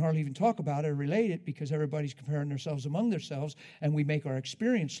you can't hardly even talk about it or relate it because everybody's comparing themselves among themselves, and we make our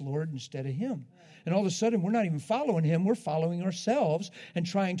experience Lord instead of Him. And all of a sudden, we're not even following Him. We're following ourselves and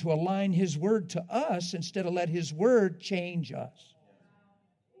trying to align His word to us instead of let His word change us.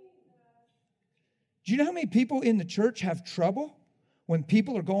 Do you know how many people in the church have trouble when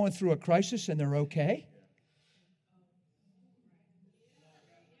people are going through a crisis and they're okay?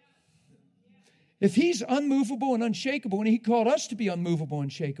 If He's unmovable and unshakable, and He called us to be unmovable and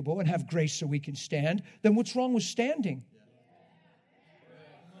unshakable and have grace so we can stand, then what's wrong with standing?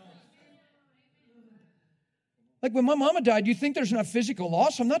 Like when my mama died, you think there's not physical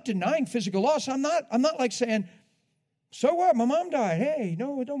loss? I'm not denying physical loss. I'm not like saying, so what? My mom died. Hey,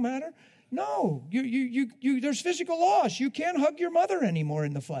 no, it don't matter. No, there's physical loss. You can't hug your mother anymore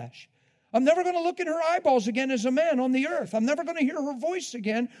in the flesh. I'm never going to look in her eyeballs again as a man on the earth. I'm never going to hear her voice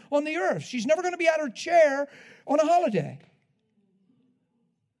again on the earth. She's never going to be at her chair on a holiday.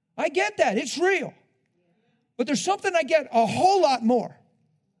 I get that. It's real. But there's something I get a whole lot more.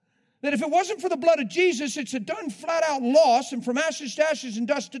 That if it wasn't for the blood of Jesus, it's a done flat out loss and from ashes to ashes and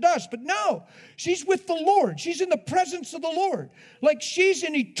dust to dust. But no, she's with the Lord. She's in the presence of the Lord. Like she's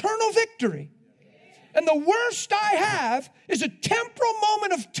in eternal victory. And the worst I have is a temporal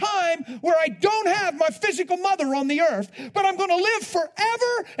moment of time where I don't have my physical mother on the earth, but I'm going to live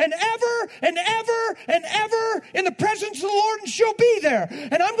forever and ever and ever and ever in the presence of the Lord, and she'll be there.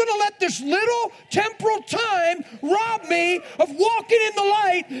 And I'm going to let this little temporal time rob me of walking in the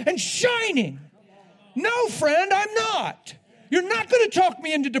light and shining. No, friend, I'm not. You're not going to talk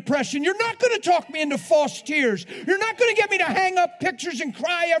me into depression. You're not going to talk me into false tears. You're not going to get me to hang up pictures and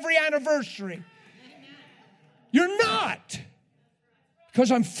cry every anniversary. You're not.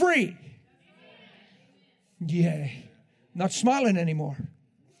 Because I'm free. Yay. Not smiling anymore.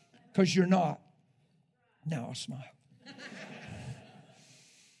 Because you're not. Now I'll smile.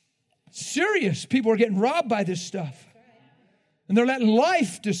 Serious. People are getting robbed by this stuff. And they're letting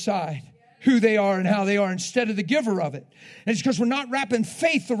life decide who they are and how they are instead of the giver of it. And it's because we're not wrapping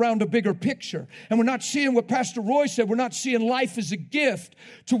faith around a bigger picture. And we're not seeing what Pastor Roy said. We're not seeing life as a gift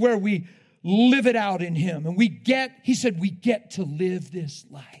to where we live it out in Him. And he said, we get to live this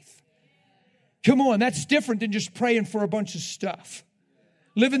life. Come on, that's different than just praying for a bunch of stuff.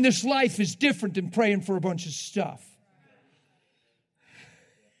 Living this life is different than praying for a bunch of stuff.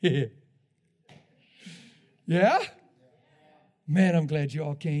 Yeah? Man, I'm glad you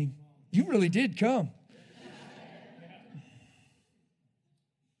all came. You really did come.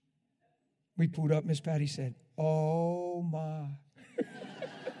 We pulled up, Miss Patty said, oh my.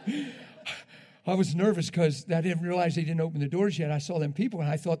 I was nervous because I didn't realize they didn't open the doors yet. I saw them people and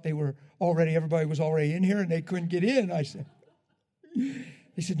I thought everybody was already in here and they couldn't get in. They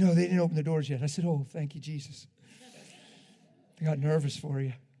said, no, they didn't open the doors yet. I said, oh, thank you, Jesus. I got nervous for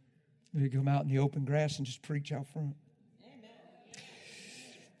you. You come out in the open grass and just preach out front.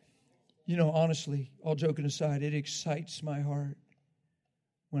 You know, honestly, all joking aside, it excites my heart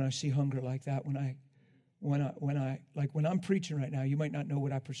when I see hunger like that, when I'm preaching right now, you might not know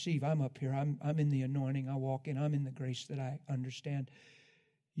what I perceive. I'm up here. I'm in the anointing. I walk in. I'm in the grace that I understand.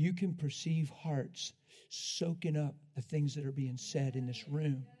 You can perceive hearts soaking up the things that are being said in this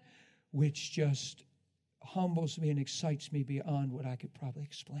room, which just humbles me and excites me beyond what I could probably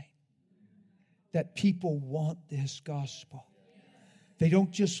explain. That people want this gospel. They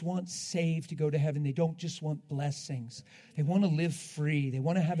don't just want saved to go to heaven. They don't just want blessings. They want to live free. They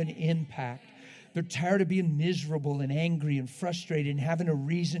want to have an impact. They're tired of being miserable and angry and frustrated and having a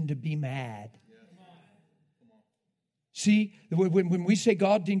reason to be mad. See, when we say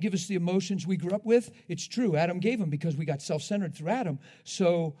God didn't give us the emotions we grew up with, it's true. Adam gave them because we got self-centered through Adam.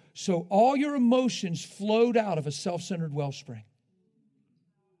 So all your emotions flowed out of a self-centered wellspring.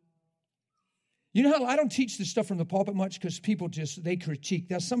 You know how I don't teach this stuff from the pulpit much because people they critique.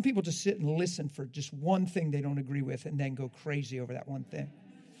 Now, some people just sit and listen for just one thing they don't agree with and then go crazy over that one thing.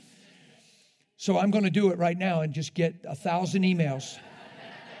 So I'm going to do it right now and just get 1,000 emails.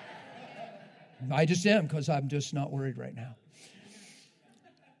 I just am because I'm just not worried right now.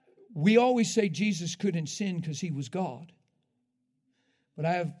 We always say Jesus couldn't sin because he was God. But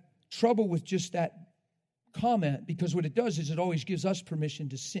I have trouble with just that comment because what it does is it always gives us permission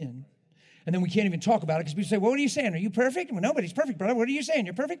to sin. And then we can't even talk about it because people say, well, what are you saying? Are you perfect? Well, nobody's perfect, brother. What are you saying?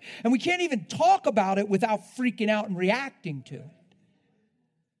 You're perfect? And we can't even talk about it without freaking out and reacting to it.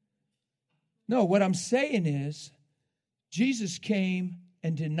 No, what I'm saying is Jesus came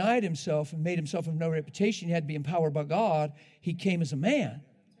and denied himself and made himself of no reputation. He had to be empowered by God. He came as a man.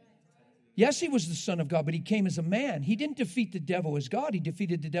 Yes, he was the Son of God, but he came as a man. He didn't defeat the devil as God. He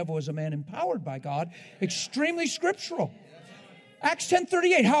defeated the devil as a man empowered by God. Extremely scriptural. Acts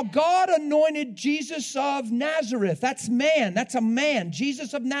 10:38, how God anointed Jesus of Nazareth. That's man. That's a man.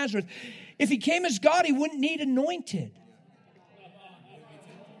 Jesus of Nazareth. If he came as God, he wouldn't need anointed.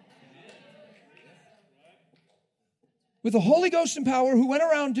 With the Holy Ghost and power, who went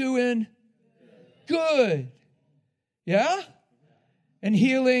around doing good. Yeah? And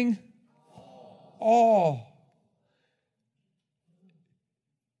healing all.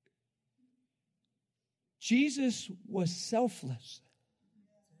 Jesus was selfless.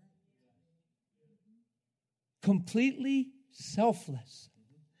 Completely selfless.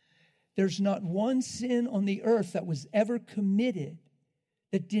 There's not one sin on the earth that was ever committed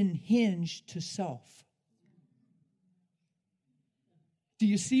that didn't hinge to self. Do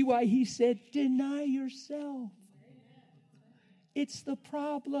you see why he said, deny yourself? It's the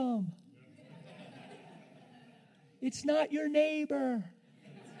problem. It's not your neighbor.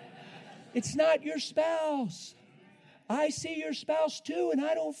 It's not your spouse. I see your spouse too, and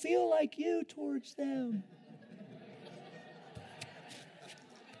I don't feel like you towards them.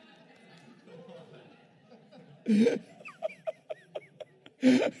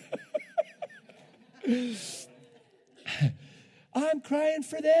 I'm crying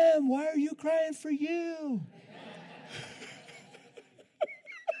for them. Why are you crying for you?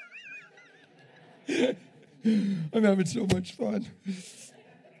 I'm having so much fun.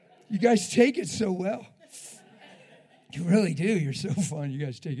 You guys take it so well. You really do. You're so fun. You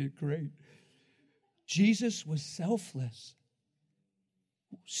guys take it great. Jesus was selfless.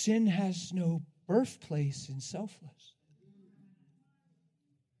 Sin has no birthplace in selfless.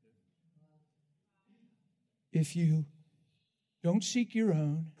 If you don't seek your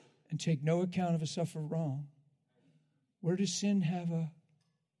own and take no account of a suffered wrong, where does sin have a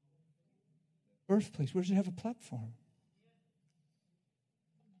birthplace? Where does it have a platform?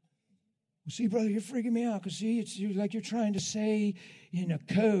 Well, see, brother, you're freaking me out because, see, it's like you're trying to say in a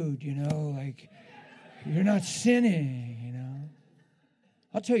code, like you're not sinning,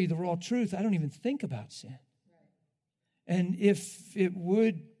 I'll tell you the raw truth. I don't even think about sin. And if it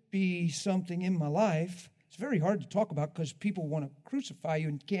would be something in my life, it's very hard to talk about because people want to crucify you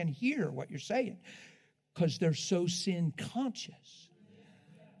and can't hear what you're saying because they're so sin conscious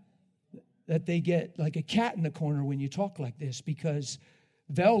that they get like a cat in the corner when you talk like this because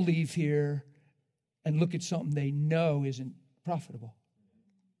they'll leave here and look at something they know isn't profitable.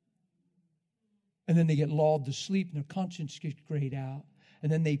 And then they get lulled to sleep and their conscience gets grayed out.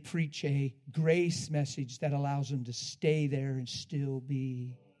 And then they preach a grace message that allows them to stay there and still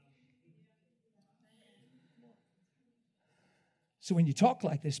be. So when you talk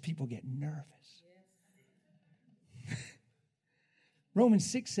like this, people get nervous. Romans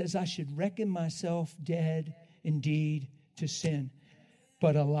 6 says, I should reckon myself dead indeed to sin,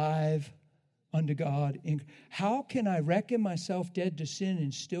 but alive unto God. How can I reckon myself dead to sin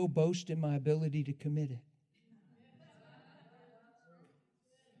and still boast in my ability to commit it?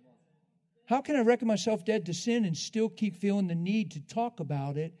 How can I reckon myself dead to sin and still keep feeling the need to talk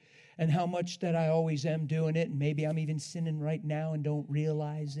about it and how much that I always am doing it and maybe I'm even sinning right now and don't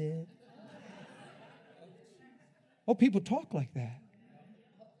realize it? Oh, people talk like that.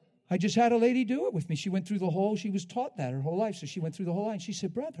 I just had a lady do it with me. She went through she was taught that her whole life. So she went through the whole line. She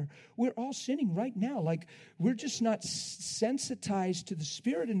said, brother, we're all sinning right now. Like we're just not sensitized to the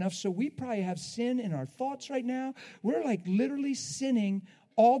Spirit enough. So we probably have sin in our thoughts right now. We're like literally sinning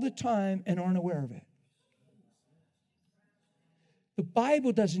all the time and aren't aware of it. The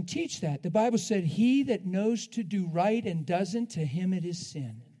Bible doesn't teach that. The Bible said, he that knows to do right and doesn't, to him it is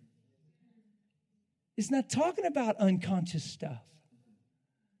sin. It's not talking about unconscious stuff.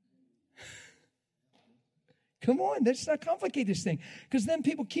 Come on, let's not complicate this thing. Because then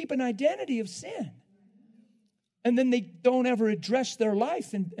people keep an identity of sin. And then they don't ever address their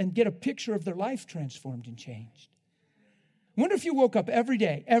life and get a picture of their life transformed and changed. I wonder if you woke up every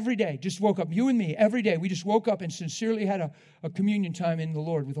day, just woke up, you and me, every day. We just woke up and sincerely had a communion time in the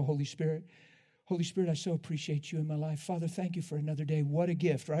Lord with the Holy Spirit. Holy Spirit, I so appreciate you in my life. Father, thank you for another day. What a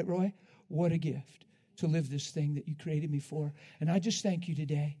gift, right, Roy? What a gift to live this thing that you created me for. And I just thank you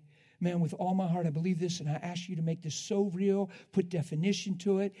today. Man, with all my heart, I believe this, and I ask you to make this so real, put definition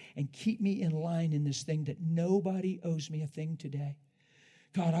to it, and keep me in line in this thing that nobody owes me a thing today.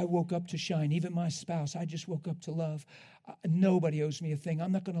 God, I woke up to shine. Even my spouse, I just woke up to love. Nobody owes me a thing.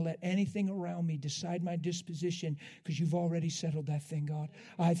 I'm not going to let anything around me decide my disposition because you've already settled that thing, God.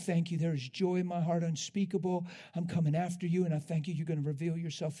 I thank you. There is joy in my heart, unspeakable. I'm coming after you, and I thank you. You're going to reveal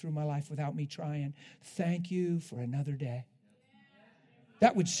yourself through my life without me trying. Thank you for another day.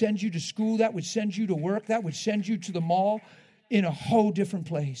 That would send you to school. That would send you to work. That would send you to the mall in a whole different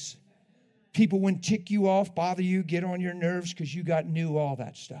place. People wouldn't tick you off, bother you, get on your nerves because you knew all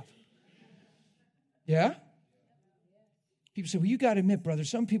that stuff. Yeah? People say, well, you got to admit, brother,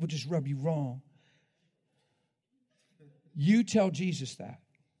 some people just rub you wrong. You tell Jesus that.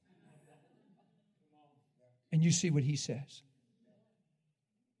 And you see what he says.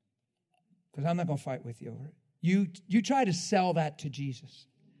 Because I'm not going to fight with you over it. You try to sell that to Jesus.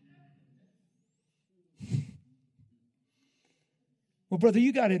 Well, brother,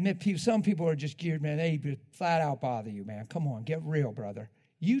 you got to admit, some people are just geared, man. They flat out bother you, man. Come on, get real, brother.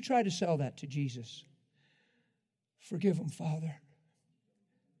 You try to sell that to Jesus. Forgive them, Father.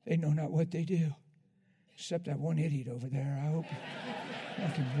 They know not what they do. Except that one idiot over there. I hope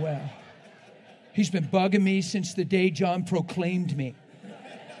fucking well. He's been bugging me since the day John proclaimed me.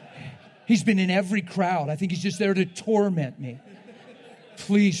 He's been in every crowd. I think he's just there to torment me.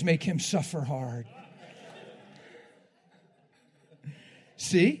 Please make him suffer hard.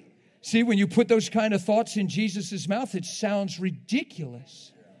 See, when you put those kind of thoughts in Jesus' mouth, it sounds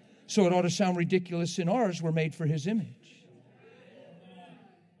ridiculous. So it ought to sound ridiculous in ours. We're made for his image.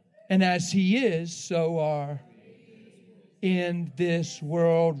 And as he is, so are in this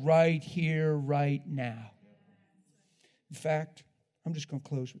world right here, right now. In fact, I'm just going to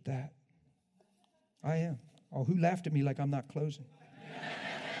close with that. I am. Oh, who laughed at me like I'm not closing?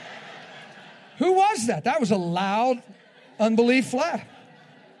 Who was that? That was a loud unbelief laugh.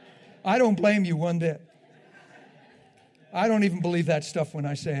 I don't blame you one bit. I don't even believe that stuff when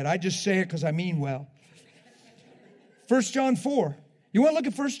I say it. I just say it because I mean well. 1 John 4. You want to look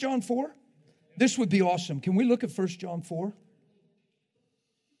at 1 John 4? This would be awesome. Can we look at 1 John 4?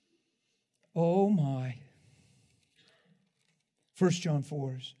 Oh, my. 1 John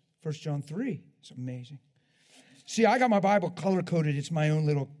 4 is 1 John 3. It's amazing. See, I got my Bible color-coded. It's my own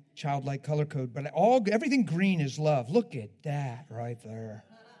little childlike color code. But everything green is love. Look at that right there.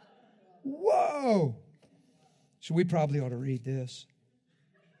 Whoa. So we probably ought to read this.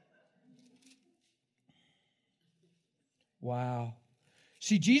 Wow.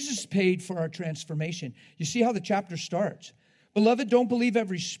 See, Jesus paid for our transformation. You see how the chapter starts. Beloved, don't believe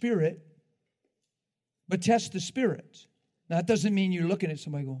every spirit, but test the spirits. Now, that doesn't mean you're looking at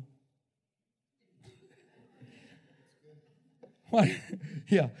somebody going, what?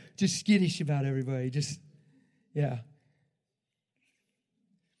 Yeah, just skittish about everybody. Yeah.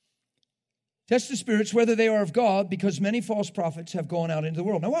 Test the spirits, whether they are of God, because many false prophets have gone out into the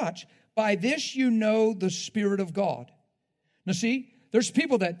world. Now watch. By this you know the Spirit of God. Now see, there's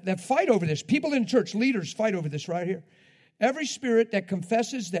people that fight over this. People in church, leaders fight over this right here. Every spirit that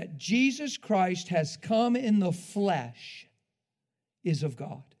confesses that Jesus Christ has come in the flesh is of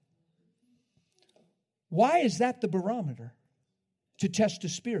God. Why is that the barometer to test a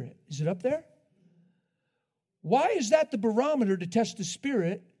spirit? Is it up there? Why is that the barometer to test a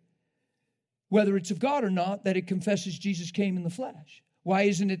spirit, whether it's of God or not, that it confesses Jesus came in the flesh? Why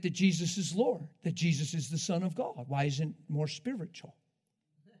isn't it that Jesus is Lord, that Jesus is the Son of God? Why isn't it more spiritual?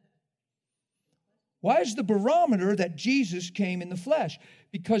 Why is the barometer that Jesus came in the flesh?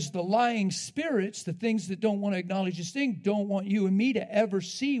 Because the lying spirits, the things that don't want to acknowledge this thing, don't want you and me to ever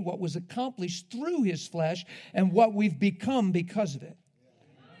see what was accomplished through his flesh and what we've become because of it.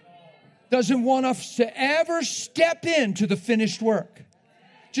 Doesn't want us to ever step into the finished work.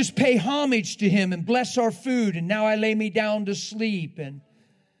 Just pay homage to him and bless our food, and now I lay me down to sleep. And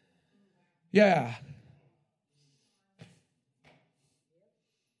yeah.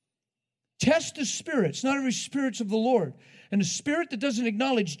 Test the spirits. Not every spirit's of the Lord. And the spirit that doesn't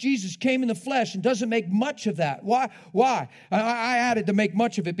acknowledge Jesus came in the flesh and doesn't make much of that. Why? I added to make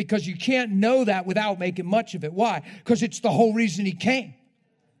much of it because you can't know that without making much of it. Why? Because it's the whole reason he came.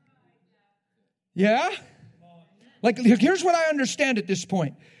 Yeah? Like, here's what I understand at this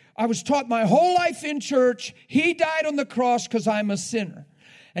point. I was taught my whole life in church, he died on the cross because I'm a sinner.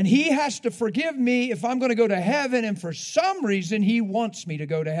 And he has to forgive me if I'm going to go to heaven. And for some reason, he wants me to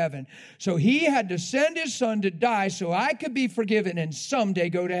go to heaven. So he had to send his son to die so I could be forgiven and someday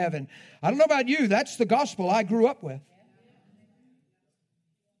go to heaven. I don't know about you. That's the gospel I grew up with.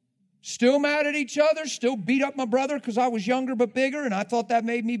 Still mad at each other. Still beat up my brother because I was younger but bigger. And I thought that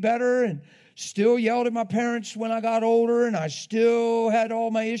made me better. And still yelled at my parents when I got older. And I still had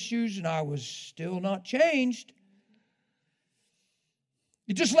all my issues. And I was still not changed.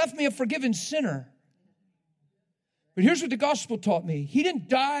 It just left me a forgiven sinner. But here's what the gospel taught me. He didn't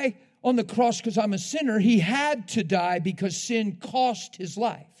die on the cross because I'm a sinner. He had to die because sin cost his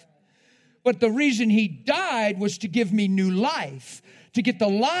life. But the reason he died was to give me new life, to get the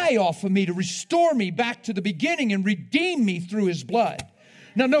lie off of me, to restore me back to the beginning and redeem me through his blood.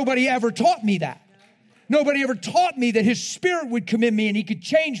 Now, nobody ever taught me that. Nobody ever taught me that his spirit would come in me and he could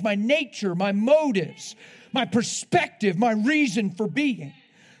change my nature, my motives, my perspective, my reason for being.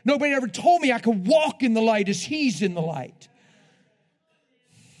 Nobody ever told me I could walk in the light as he's in the light.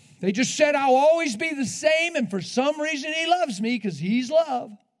 They just said I'll always be the same, and for some reason he loves me because he's love.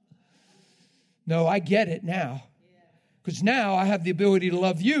 No, I get it now. Because now I have the ability to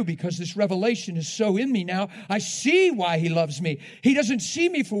love you because this revelation is so in me now. I see why he loves me. He doesn't see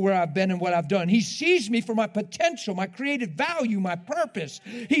me for where I've been and what I've done. He sees me for my potential, my creative value, my purpose.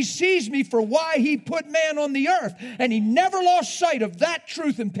 He sees me for why he put man on the earth. And he never lost sight of that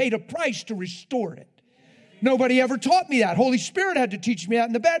truth and paid a price to restore it. Nobody ever taught me that. Holy Spirit had to teach me that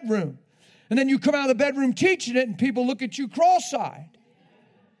in the bedroom. And then you come out of the bedroom teaching it and people look at you cross-eyed.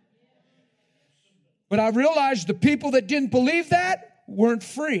 But I realized the people that didn't believe that weren't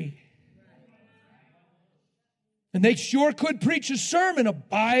free. And they sure could preach a sermon, a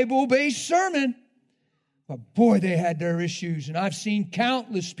Bible-based sermon. But boy, they had their issues. And I've seen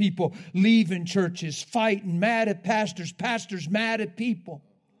countless people leaving churches, fighting, mad at pastors, pastors mad at people,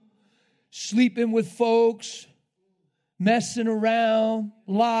 sleeping with folks, messing around,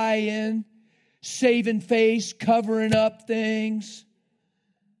 lying, saving face, covering up things.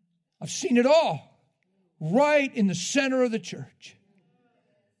 I've seen it all. Right in the center of the church.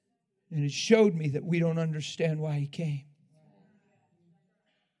 And it showed me that we don't understand why he came.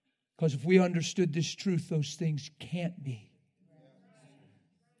 Because if we understood this truth, those things can't be.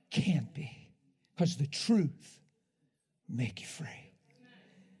 Can't be. Because the truth make you free.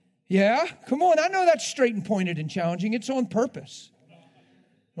 Yeah? Come on, I know that's straight and pointed and challenging. It's on purpose.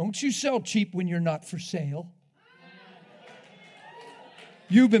 Don't you sell cheap when you're not for sale.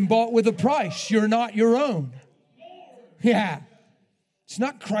 You've been bought with a price. You're not your own. Yeah. It's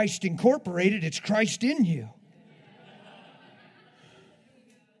not Christ Incorporated. It's Christ in you.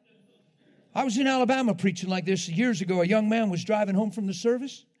 I was in Alabama preaching like this years ago. A young man was driving home from the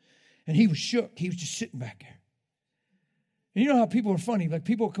service, and he was shook. He was just sitting back there. And you know how people are funny. Like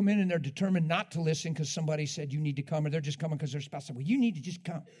people come in and they're determined not to listen because somebody said you need to come, or they're just coming because their spouse said, well, you need to just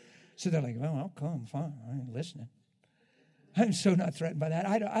come. So they're like, well, I'll come. Fine. I ain't listening. I'm so not threatened by that.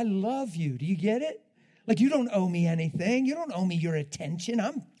 I love you. Do you get it? Like you don't owe me anything. You don't owe me your attention.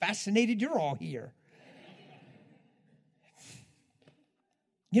 I'm fascinated you're all here.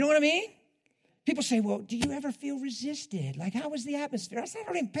 You know what I mean? People say, well, do you ever feel resisted? Like, how was the atmosphere? I said, I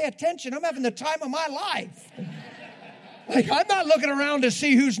don't even pay attention. I'm having the time of my life. Like, I'm not looking around to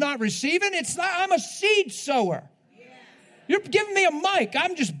see who's not receiving. I'm a seed sower. You're giving me a mic.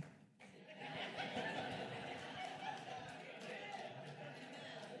 I'm just...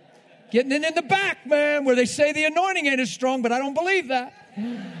 getting it in the back, man, where they say the anointing ain't as strong, but I don't believe that.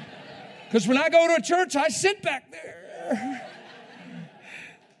 Because when I go to a church, I sit back there.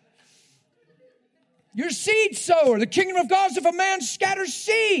 You're a seed sower. The kingdom of God is if a man scatters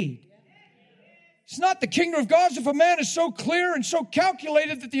seed. It's not the kingdom of God is if a man is so clear and so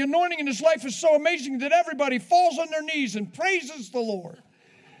calculated that the anointing in his life is so amazing that everybody falls on their knees and praises the Lord.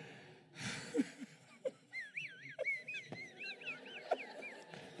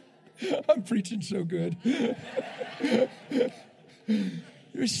 I'm preaching so good.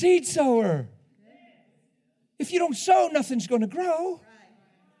 You're a seed sower. If you don't sow, nothing's going to grow.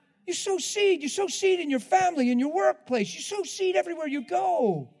 You sow seed. You sow seed in your family, in your workplace. You sow seed everywhere you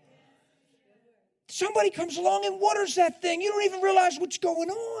go. Somebody comes along and waters that thing. You don't even realize what's going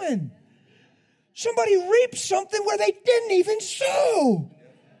on. Somebody reaps something where they didn't even sow.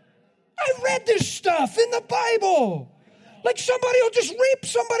 I read this stuff in the Bible. Like somebody will just reap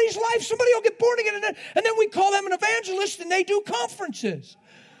somebody's life. Somebody will get born again. And then we call them an evangelist and they do conferences.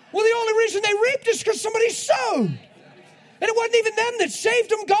 Well, the only reason they reaped is because somebody sowed. And it wasn't even them that saved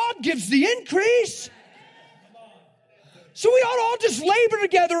them. God gives the increase. So we ought to all just labor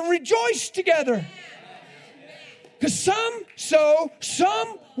together and rejoice together. Because some sow,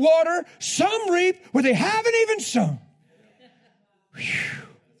 some water, some reap where they haven't even sown. Whew.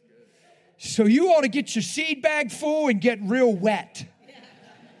 So you ought to get your seed bag full and get real wet.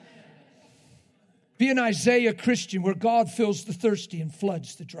 Be an Isaiah Christian where God fills the thirsty and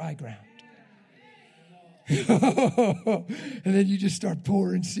floods the dry ground. And then you just start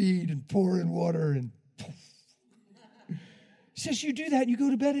pouring seed and pouring water and poof. It says you do that and you go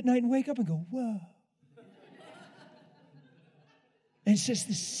to bed at night and wake up and go, whoa. And it says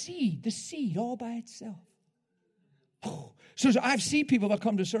the seed all by itself. So I've seen people that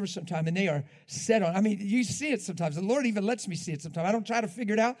come to service sometime and they are set on. I mean, you see it sometimes. The Lord even lets me see it sometimes. I don't try to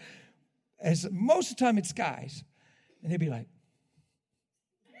figure it out. As most of the time it's guys. And they'd be like.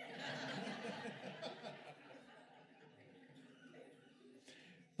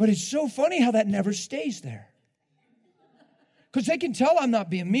 But it's so funny how that never stays there. Because they can tell I'm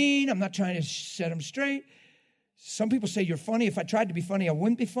not being mean. I'm not trying to set them straight. Some people say you're funny. If I tried to be funny, I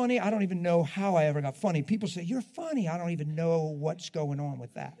wouldn't be funny. I don't even know how I ever got funny. People say, you're funny. I don't even know what's going on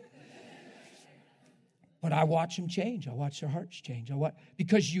with that. But I watch them change. I watch their hearts change.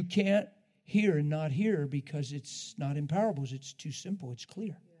 Because you can't hear and not hear because it's not in parables. It's too simple. It's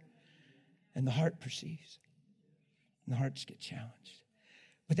clear. And the heart perceives. And the hearts get challenged.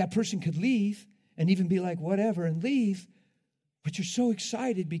 But that person could leave and even be like, whatever, and leave. But you're so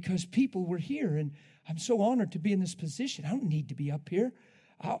excited because people were here and I'm so honored to be in this position. I don't need to be up here.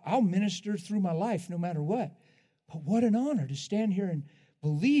 I'll minister through my life no matter what. But what an honor to stand here and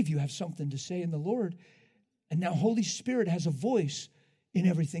believe you have something to say in the Lord. And now Holy Spirit has a voice in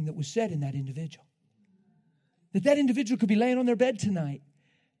everything that was said in that individual. That individual could be laying on their bed tonight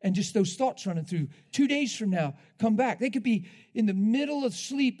and just those thoughts running through. 2 days from now, come back. They could be in the middle of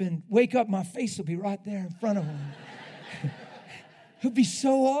sleep and wake up. My face will be right there in front of them. It'll be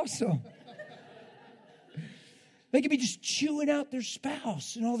so awesome. They could be just chewing out their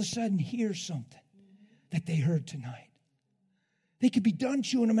spouse and all of a sudden hear something that they heard tonight. They could be done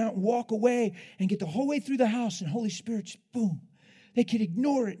chewing them out and walk away and get the whole way through the house and Holy Spirit just boom. They could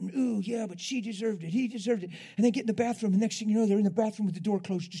ignore it and, ooh, yeah, but she deserved it. He deserved it. And they get in the bathroom. And next thing you know, they're in the bathroom with the door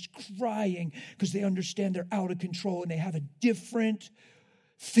closed just crying because they understand they're out of control and they have a different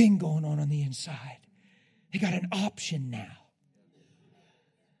thing going on the inside. They got an option now.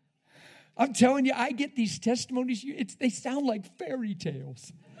 I'm telling you, I get these testimonies. They sound like fairy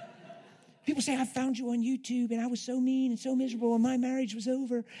tales. People say, I found you on YouTube, and I was so mean and so miserable, and my marriage was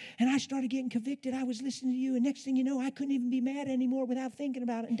over, and I started getting convicted. I was listening to you, and next thing you know, I couldn't even be mad anymore without thinking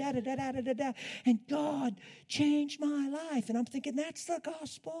about it, and da-da-da-da-da-da-da. And God changed my life. And I'm thinking, that's the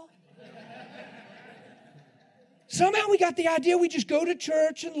gospel. Somehow we got the idea we just go to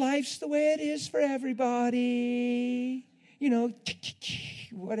church, and life's the way it is for everybody. You know,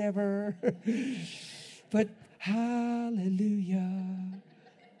 whatever. But hallelujah.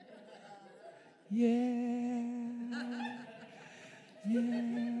 Yeah.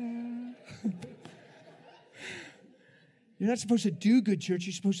 You're not supposed to do good church.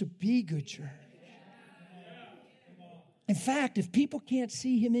 You're supposed to be good church. In fact, if people can't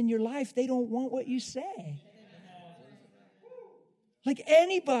see him in your life, they don't want what you say. Like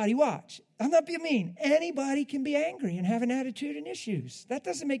anybody, watch. I'm not being mean. Anybody can be angry and have an attitude and issues. That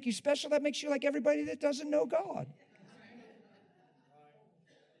doesn't make you special. That makes you like everybody that doesn't know God.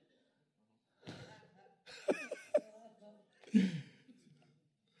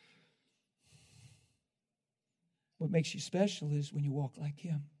 What makes you special is when you walk like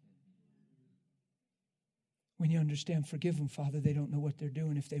him. When you understand, forgive them, Father, they don't know what they're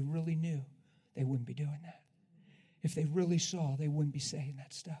doing. If they really knew, they wouldn't be doing that. If they really saw, they wouldn't be saying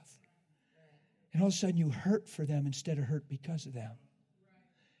that stuff. And all of a sudden you hurt for them instead of hurt because of them.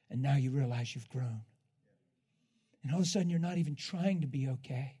 And now you realize you've grown. And all of a sudden you're not even trying to be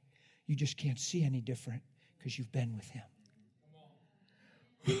okay. You just can't see any different because you've been with him.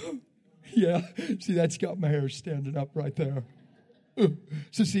 Yeah, see, that's got my hair standing up right there.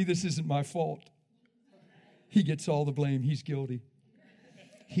 So see, this isn't my fault. He gets all the blame. He's guilty.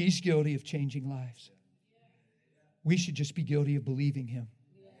 He's guilty of changing lives. We should just be guilty of believing him.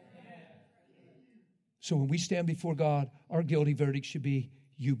 So when we stand before God, our guilty verdict should be,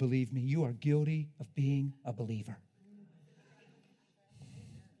 you believe me. You are guilty of being a believer.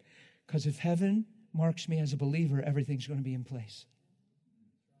 Because if heaven marks me as a believer, everything's going to be in place.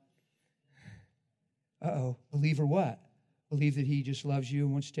 Believer what? Believe that he just loves you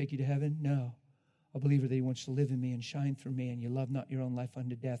and wants to take you to heaven? No. A believer that he wants to live in me and shine through me, and you love not your own life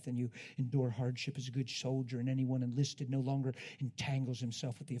unto death, and you endure hardship as a good soldier, and anyone enlisted no longer entangles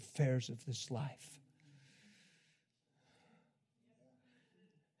himself with the affairs of this life.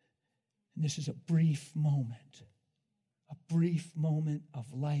 And this is a brief moment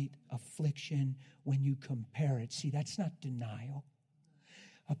of light affliction when you compare it. See, that's not denial.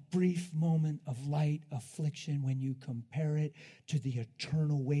 A brief moment of light affliction when you compare it to the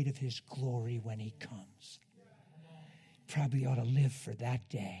eternal weight of his glory when he comes. Probably ought to live for that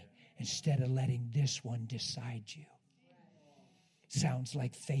day instead of letting this one decide you. Sounds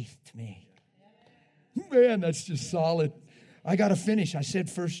like faith to me. Man, that's just solid. I got to finish. I said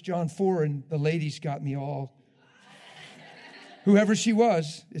 1 John 4, and the ladies got me all. Whoever she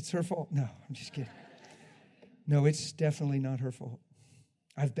was, it's her fault. No, I'm just kidding. No, it's definitely not her fault.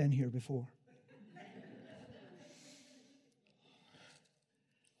 I've been here before.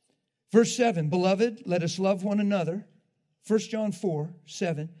 Verse 7, beloved, let us love one another. 1 John 4,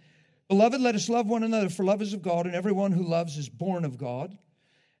 7. Beloved, let us love one another, for love is of God, and everyone who loves is born of God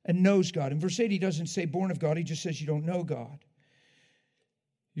and knows God. In verse 8, he doesn't say born of God. He just says you don't know God.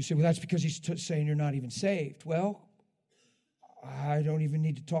 You say, well, that's because he's saying you're not even saved. Well, I don't even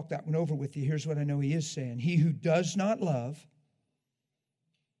need to talk that one over with you. Here's what I know he is saying. He who does not love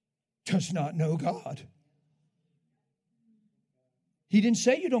does not know God. He didn't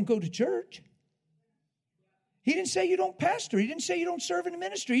say you don't go to church. He didn't say you don't pastor. He didn't say you don't serve in the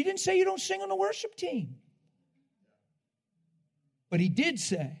ministry. He didn't say you don't sing on the worship team. But he did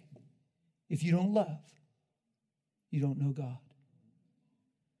say, if you don't love, you don't know God.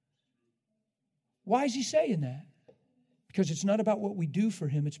 Why is he saying that? Because it's not about what we do for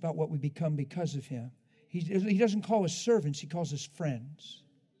him. It's about what we become because of him. He doesn't call us servants. He calls us friends.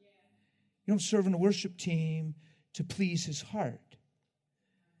 You don't serve in the worship team to please his heart.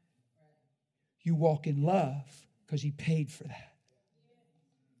 You walk in love because he paid for that.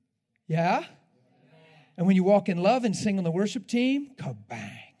 Yeah? And when you walk in love and sing on the worship team,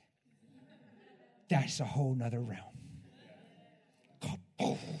 kabang. That's a whole nother realm.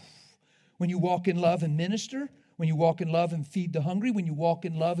 Kaboof. When you walk in love and minister, when you walk in love and feed the hungry, when you walk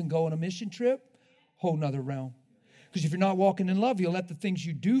in love and go on a mission trip, whole nother realm. Because if you're not walking in love, you'll let the things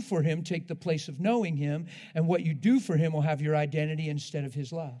you do for him take the place of knowing him, and what you do for him will have your identity instead of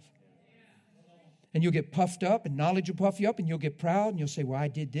his love. And you'll get puffed up, and knowledge will puff you up, and you'll get proud, and you'll say, well, I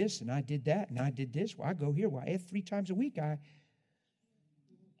did this, and I did that, and I did this. Well, I go here. Well, 3 times a week,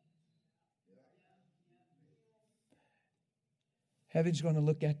 Heaven's going to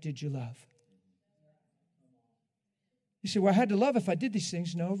look at, did you love? You say, well, I had to love if I did these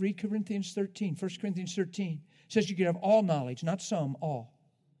things. No, read Corinthians 13, 1 Corinthians 13. It says you could have all knowledge, not some, all.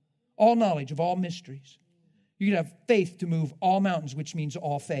 All knowledge of all mysteries. You could have faith to move all mountains, which means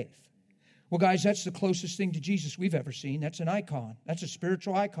all faith. Well, guys, that's the closest thing to Jesus we've ever seen. That's an icon. That's a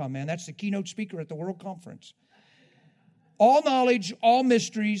spiritual icon, man. That's the keynote speaker at the World Conference. All knowledge, all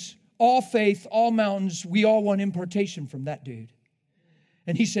mysteries, all faith, all mountains. We all want impartation from that dude.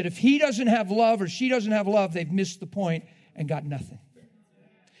 And he said, if he doesn't have love or she doesn't have love, they've missed the point and got nothing.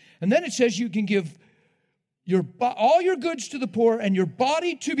 And then it says you can give all your goods to the poor and your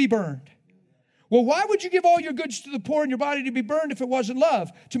body to be burned. Well, why would you give all your goods to the poor and your body to be burned if it wasn't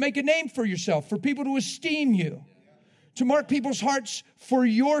love? To make a name for yourself, for people to esteem you, to mark people's hearts for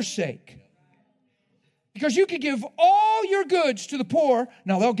your sake. Because you could give all your goods to the poor.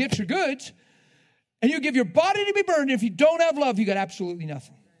 Now, they'll get your goods. And you give your body to be burned. And if you don't have love, you got absolutely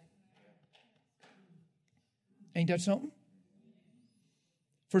nothing. Ain't that something?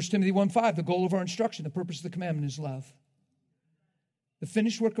 1 Timothy 1:5, the goal of our instruction, the purpose of the commandment is love. The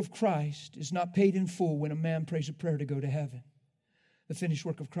finished work of Christ is not paid in full when a man prays a prayer to go to heaven. The finished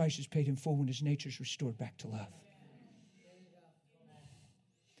work of Christ is paid in full when his nature is restored back to love.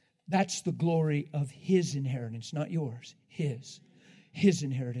 That's the glory of his inheritance, not yours. His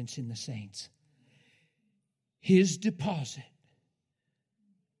inheritance in the saints. His deposit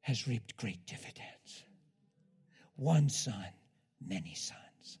has reaped great dividends. One son, many sons.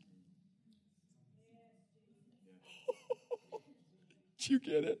 Did you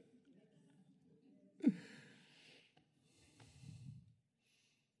get it?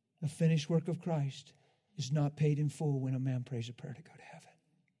 The finished work of Christ is not paid in full when a man prays a prayer to go to heaven.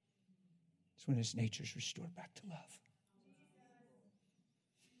 It's when his nature is restored back to love.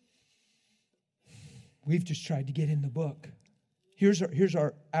 We've just tried to get in the book. Here's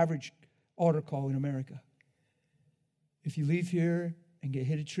our average altar call in America. If you leave here and get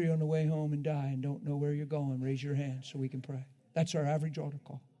hit a tree on the way home and die and don't know where you're going, raise your hand so we can pray. That's our average altar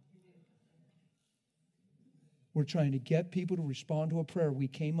call. We're trying to get people to respond to a prayer we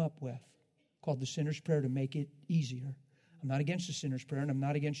came up with called the sinner's prayer to make it easier. I'm not against the sinner's prayer, and I'm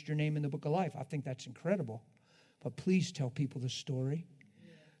not against your name in the book of life. I think that's incredible. But please tell people the story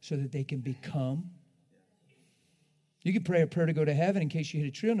so that they can become. You could pray a prayer to go to heaven in case you hit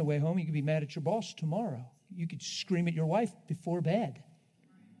a tree on the way home. You could be mad at your boss tomorrow. You could scream at your wife before bed.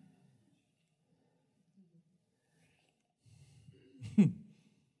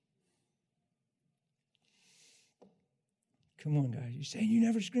 Come on, guys. You saying you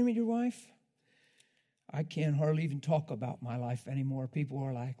never scream at your wife? I can't hardly even talk about my life anymore. People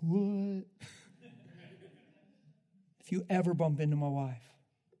are like, what? If you ever bump into my wife,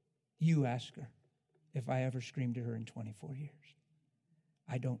 you ask her if I ever screamed at her in 24 years.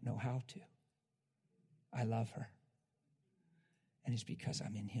 I don't know how to. I love her. And it's because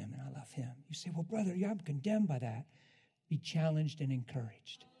I'm in Him and I love Him. You say, well, brother, I'm condemned by that. Be challenged and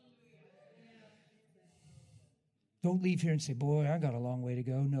encouraged. Don't leave here and say, boy, I got a long way to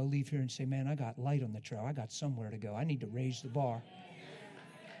go. No, leave here and say, man, I got light on the trail. I got somewhere to go. I need to raise the bar.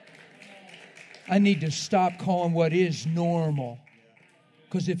 I need to stop calling what is normal.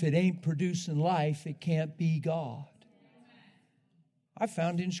 Because if it ain't producing life, it can't be God. I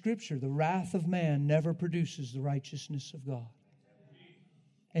found in Scripture, the wrath of man never produces the righteousness of God.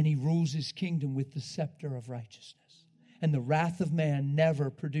 And He rules His kingdom with the scepter of righteousness. And the wrath of man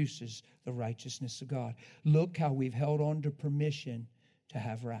never produces the righteousness of God. Look how we've held on to permission to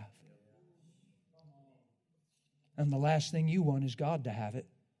have wrath. And the last thing you want is God to have it.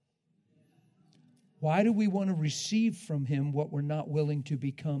 Why do we want to receive from Him what we're not willing to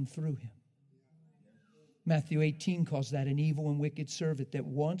become through Him? Matthew 18 calls that an evil and wicked servant that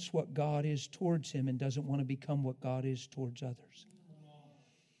wants what God is towards him and doesn't want to become what God is towards others.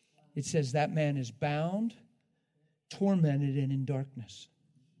 It says that man is bound, tormented, and in darkness.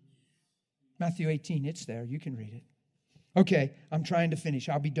 Matthew 18, it's there. You can read it. Okay, I'm trying to finish.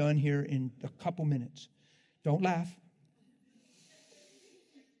 I'll be done here in a couple minutes. Don't laugh.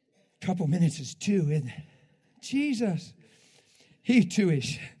 A couple minutes is two, isn't it? Jesus. He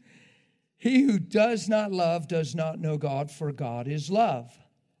who does not love does not know God, for God is love.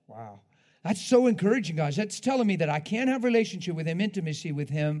 Wow. That's so encouraging, guys. That's telling me that I can't have a relationship with Him, intimacy with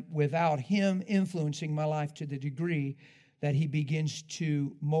Him, without Him influencing my life to the degree that He begins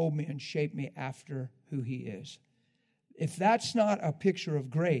to mold me and shape me after who He is. If that's not a picture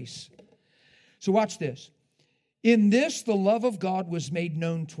of grace. So watch this. In this, the love of God was made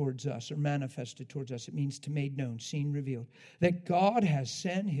known towards us, or manifested towards us. It means to made known, seen, revealed. That God has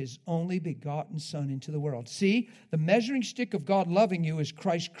sent His only begotten Son into the world. See, the measuring stick of God loving you is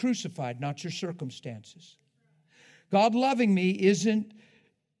Christ crucified, not your circumstances. God loving me isn't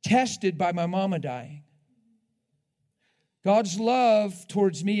tested by my mama dying. God's love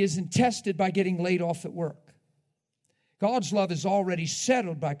towards me isn't tested by getting laid off at work. God's love is already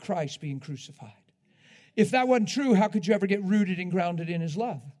settled by Christ being crucified. If that wasn't true, how could you ever get rooted and grounded in His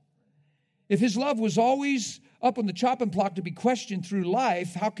love? If His love was always up on the chopping block to be questioned through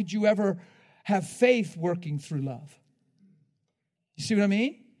life, how could you ever have faith working through love? You see what I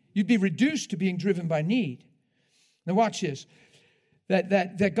mean? You'd be reduced to being driven by need. Now watch this.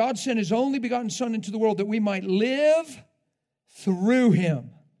 That God sent His only begotten Son into the world that we might live through Him.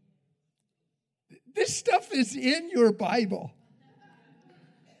 This stuff is in your Bible.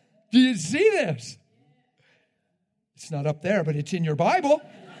 Do you see this? It's not up there, but it's in your Bible.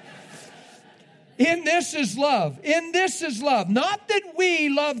 In this is love. In this is love. Not that we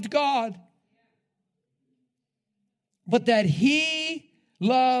loved God, but that He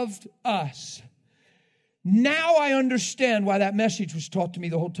loved us. Now I understand why that message was taught to me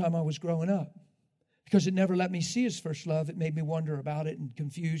the whole time I was growing up. Because it never let me see His first love. It made me wonder about it and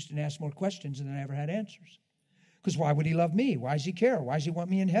confused and ask more questions than I ever had answers. Because why would He love me? Why does He care? Why does He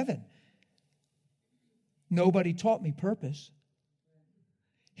want me in heaven? Nobody taught me purpose.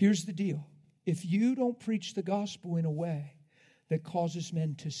 Here's the deal. If you don't preach the gospel in a way that causes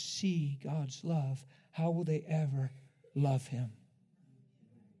men to see God's love, how will they ever love Him?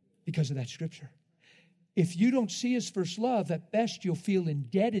 Because of that scripture. If you don't see His first love, at best you'll feel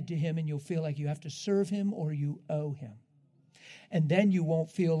indebted to Him and you'll feel like you have to serve Him or you owe Him. And then you won't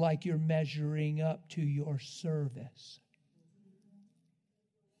feel like you're measuring up to your service.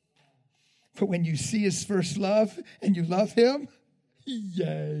 But when you see His first love and you love Him,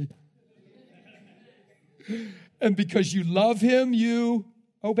 yay. And because you love Him, you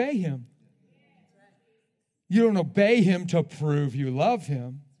obey Him. You don't obey Him to prove you love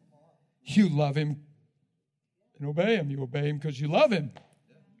Him. You love Him and obey Him. You obey Him because you love Him.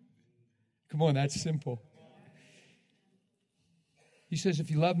 Come on, that's simple. He says, if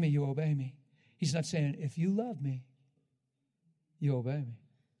you love me, you obey me. He's not saying, if you love me, you obey me.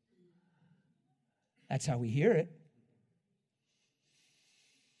 That's how we hear it.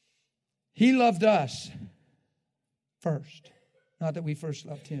 He loved us first, not that we first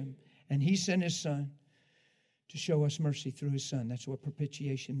loved him. And he sent his son to show us mercy through his son. That's what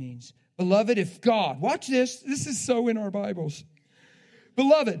propitiation means. Beloved, if God, watch this. This is so in our Bibles.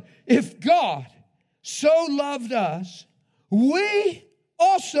 Beloved, if God so loved us, we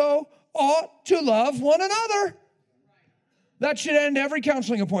also ought to love one another. That should end every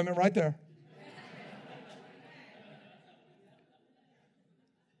counseling appointment right there.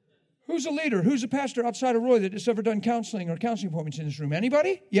 Who's a leader? Who's a pastor outside of Roy that has ever done counseling or counseling appointments in this room?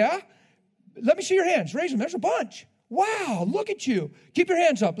 Anybody? Yeah? Let me see your hands. Raise them. There's a bunch. Wow, look at you. Keep your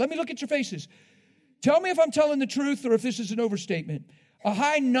hands up. Let me look at your faces. Tell me if I'm telling the truth or if this is an overstatement. A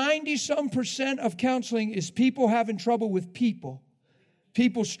high 90-some% of counseling is people having trouble with people.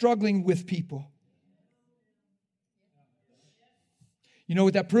 People struggling with people. You know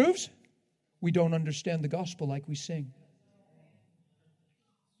what that proves? We don't understand the gospel like we sing.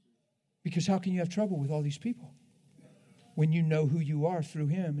 Because how can you have trouble with all these people when you know who you are through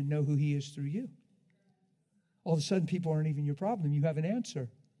him and know who he is through you? All of a sudden, people aren't even your problem. You have an answer.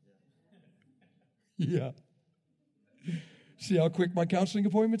 Yeah. See how quick my counseling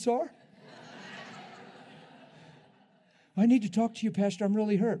appointments are? I need to talk to you, Pastor. I'm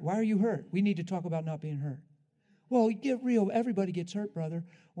really hurt. Why are you hurt? We need to talk about not being hurt. Well, get real. Everybody gets hurt, brother.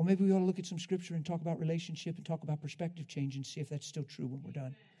 Well, maybe we ought to look at some scripture and talk about relationship and talk about perspective change and see if that's still true when we're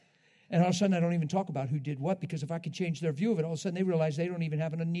done. And all of a sudden, I don't even talk about who did what, because if I could change their view of it, all of a sudden they realize they don't even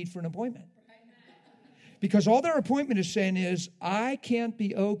have a need for an appointment. Because all their appointment is saying is, I can't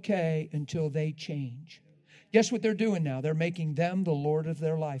be okay until they change. Guess what they're doing now? They're making them the Lord of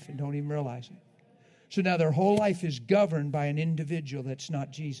their life and don't even realize it. So now their whole life is governed by an individual that's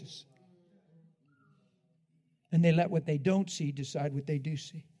not Jesus. And they let what they don't see decide what they do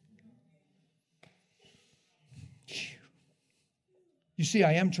see. You see,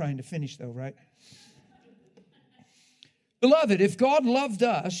 I am trying to finish though, right? Beloved, if God loved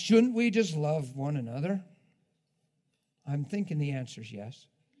us, shouldn't we just love one another? I'm thinking the answer is yes.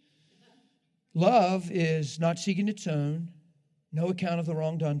 Love is not seeking its own, no account of the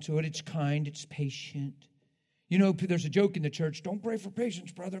wrong done to it. It's kind, it's patient. You know, there's a joke in the church, don't pray for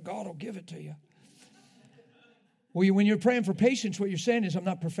patience, brother, God will give it to you. Well, when you're praying for patience, what you're saying is, I'm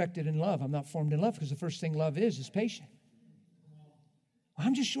not perfected in love. I'm not formed in love, because the first thing love is patient.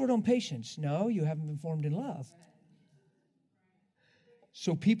 I'm just short on patience. No, you haven't been formed in love.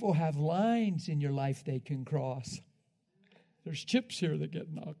 So people have lines in your life they can cross. There's chips here that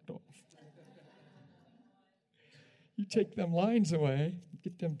get knocked off. You take them lines away,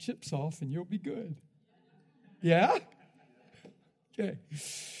 get them chips off, and you'll be good. Yeah? Okay.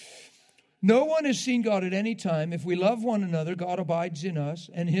 No one has seen God at any time. If we love one another, God abides in us,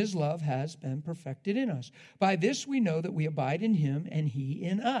 and his love has been perfected in us. By this we know that we abide in him, and he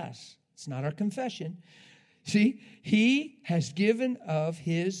in us. It's not our confession. See, he has given of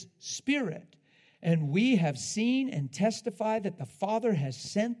his Spirit, and we have seen and testified that the Father has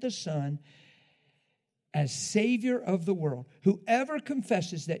sent the Son as Savior of the world. Whoever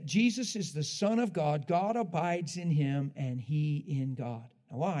confesses that Jesus is the Son of God, God abides in him, and he in God.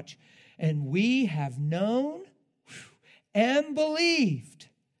 Now watch. And we have known and believed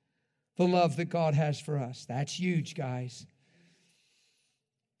the love that God has for us. That's huge, guys.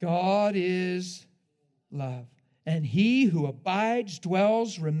 God is love. And he who abides,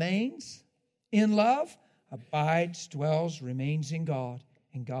 dwells, remains in love, abides, dwells, remains in God,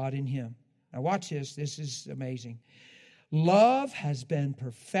 and God in him. Now watch this. This is amazing. Love has been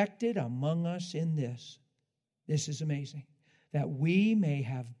perfected among us in this. This is amazing. That we may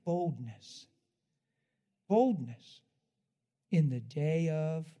have boldness in the day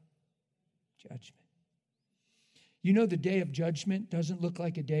of judgment. You know, the day of judgment doesn't look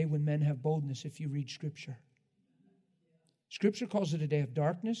like a day when men have boldness if you read Scripture. Scripture calls it a day of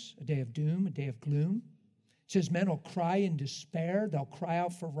darkness, a day of doom, a day of gloom. It says men will cry in despair. They'll cry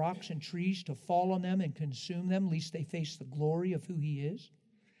out for rocks and trees to fall on them and consume them, lest they face the glory of who he is.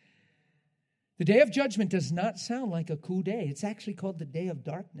 The day of judgment does not sound like a cool day. It's actually called the day of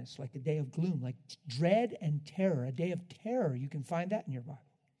darkness, like the day of gloom, like dread and terror, a day of terror. You can find that in your Bible.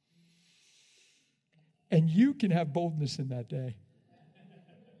 And you can have boldness in that day.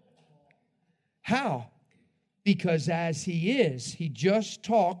 How? Because as he is, he just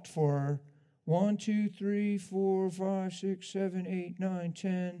talked for 1, 2, 3, 4, 5, 6, 7, 8, 9,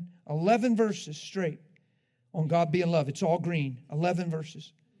 10, 11 verses straight on God being love. It's all green, 11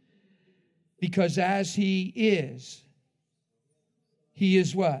 verses. Because as he is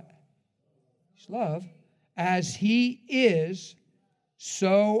what? He's love. As he is,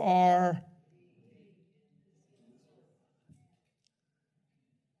 so are.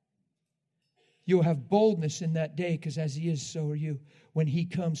 You'll have boldness in that day because as he is, so are you. When he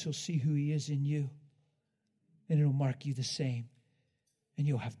comes, he'll see who he is in you. And it'll mark you the same. And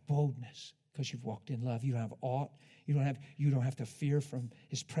you'll have boldness because you've walked in love. You don't have aught. You don't have to fear from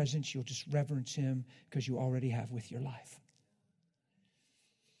his presence. You'll just reverence him because you already have with your life.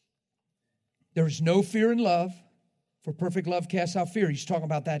 There is no fear in love, for perfect love casts out fear. He's talking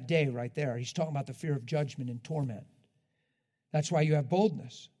about that day right there. He's talking about the fear of judgment and torment. That's why you have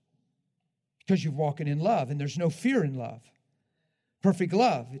boldness, because you're walking in love, and there's no fear in love. Perfect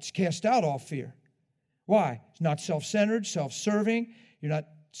love, it's cast out all fear. Why? It's not self-centered, self-serving. You're not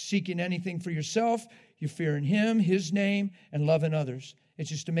seeking anything for yourself. You're fearing him, his name, and loving others. It's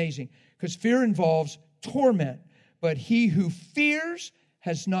just amazing, because fear involves torment, but he who fears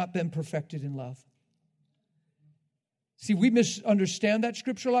has not been perfected in love. See, we misunderstand that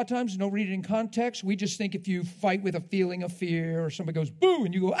scripture a lot of times. Don't read it in context. We just think if you fight with a feeling of fear or somebody goes, boo,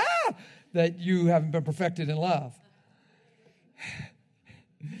 and you go, ah, that you haven't been perfected in love.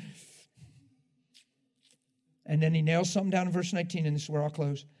 And then he nails something down in verse 19, and this is where I'll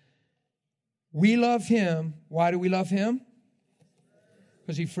close. We love him. Why do we love him?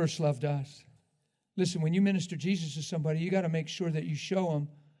 Because he first loved us. Listen, when you minister Jesus to somebody, you got to make sure that you show them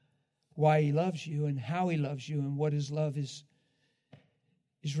why he loves you and how he loves you and what his love is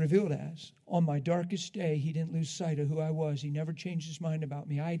revealed as. On my darkest day, he didn't lose sight of who I was. He never changed his mind about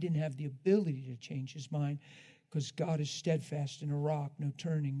me. I didn't have the ability to change his mind because God is steadfast and a rock, no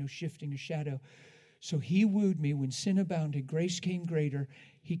turning, no shifting, a shadow. So he wooed me when sin abounded, grace came greater.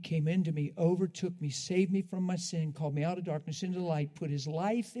 He came into me, overtook me, saved me from my sin, called me out of darkness into the light, put his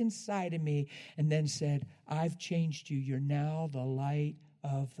life inside of me, and then said, I've changed you. You're now the light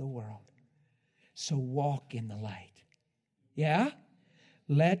of the world. So walk in the light. Yeah?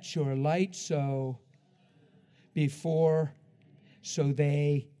 Let your light so before, so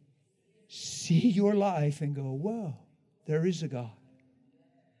they see your life and go, whoa, there is a God.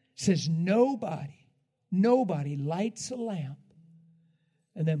 It says nobody lights a lamp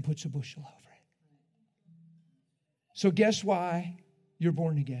and then puts a bushel over it. So guess why you're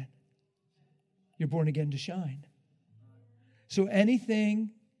born again? You're born again to shine. So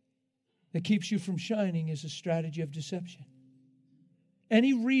anything that keeps you from shining is a strategy of deception.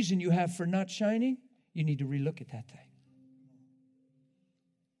 Any reason you have for not shining, you need to relook at that thing.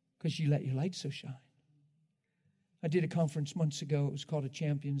 Because you let your light so shine. I did a conference months ago. It was called a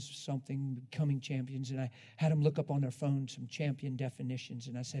Champions something, Becoming Champions. And I had them look up on their phone some champion definitions.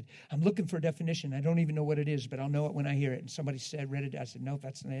 And I said, I'm looking for a definition. I don't even know what it is, but I'll know it when I hear it. And somebody said, read it. I said, no,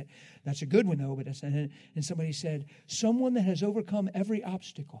 that's not it. That's a good one, though. But that's not it. And somebody said, someone that has overcome every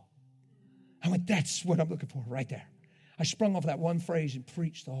obstacle. I went, that's what I'm looking for right there. I sprung off that one phrase and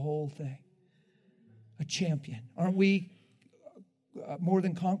preached the whole thing. A champion. Aren't we more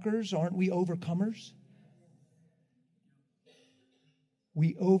than conquerors? Aren't we overcomers?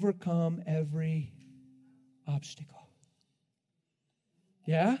 We overcome every obstacle.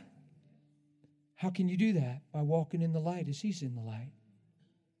 Yeah? How can you do that? By walking in the light as he's in the light.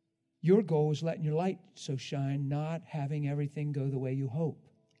 Your goal is letting your light so shine, not having everything go the way you hope.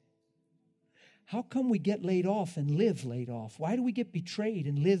 How come we get laid off and live laid off? Why do we get betrayed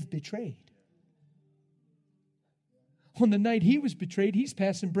and live betrayed? On the night he was betrayed, he's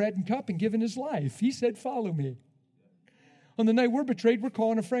passing bread and cup and giving his life. He said, follow me. On the night we're betrayed, we're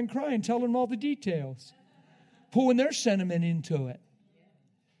calling a friend crying, telling them all the details, pulling their sentiment into it.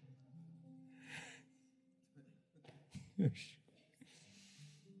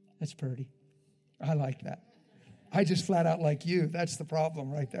 That's pretty. I like that. I just flat out like you. That's the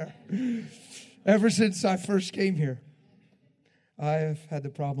problem right there. Ever since I first came here, I have had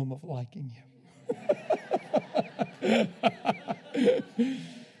the problem of liking you.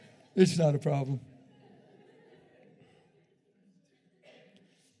 It's not a problem.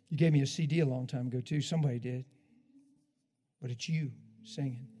 You gave me a CD a long time ago, too. Somebody did. But it's you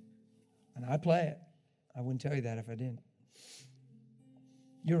singing. And I play it. I wouldn't tell you that if I didn't.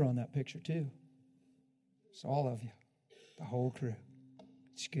 You're on that picture, too. It's all of you. The whole crew.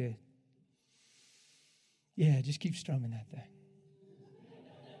 It's good. Yeah, just keep strumming that thing.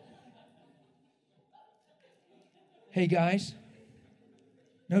 Hey, guys.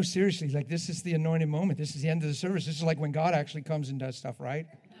 No, seriously, like this is the anointed moment. This is the end of the service. This is like when God actually comes and does stuff, right?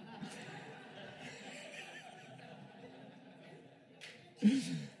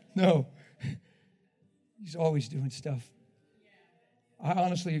 No. He's always doing stuff. I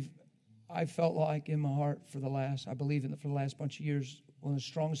felt like in my heart for the last bunch of years, One of the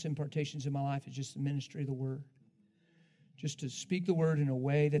strongest impartations in my life is just the ministry of the word. Just to speak the word in a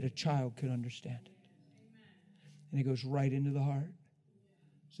way that a child could understand it. And it goes right into the heart.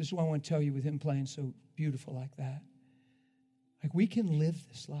 So this is what I want to tell you with him playing so beautiful like that. Like, we can live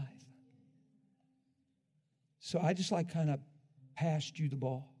this life. So I just kind of passed you the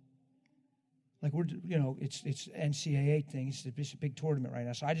ball. Like, it's NCAA thing. It's a big tournament right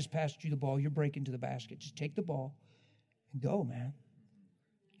now. So I just passed you the ball. You're breaking to the basket. Just take the ball and go, man.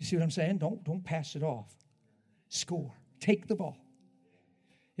 You see what I'm saying? Don't pass it off. Score. Take the ball.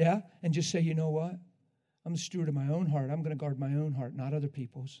 Yeah? And just say, you know what? I'm the steward of my own heart. I'm going to guard my own heart, not other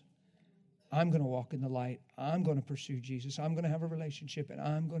people's. I'm going to walk in the light. I'm going to pursue Jesus. I'm going to have a relationship, and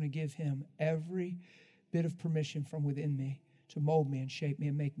I'm going to give him every bit of permission from within me to mold me and shape me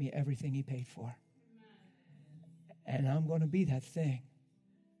and make me everything he paid for. And I'm going to be that thing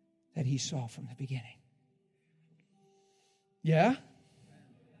that he saw from the beginning. Yeah?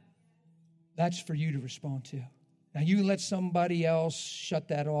 That's for you to respond to. Now, you can let somebody else shut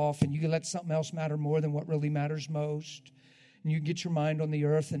that off, and you can let something else matter more than what really matters most. And you can get your mind on the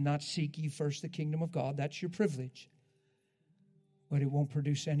earth and not seek ye first the kingdom of God. That's your privilege. But it won't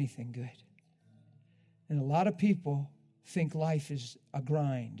produce anything good. And a lot of people think life is a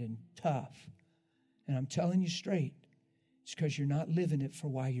grind and tough. And I'm telling you straight, it's because you're not living it for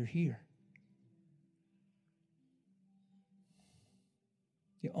why you're here.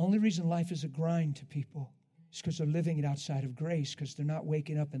 The only reason life is a grind to people is because they're living it outside of grace, because they're not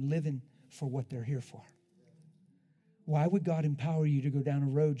waking up and living for what they're here for. Why would God empower you to go down a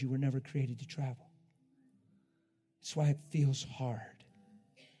road you were never created to travel? That's why it feels hard.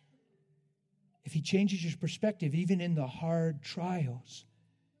 If he changes your perspective, even in the hard trials,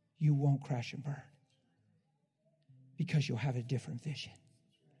 you won't crash and burn. Because you'll have a different vision.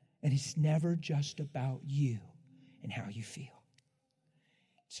 And it's never just about you and how you feel.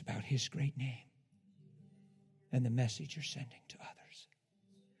 It's about his great name and the message you're sending to others.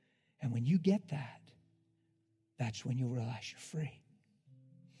 And when you get that, that's when you'll realize you're free.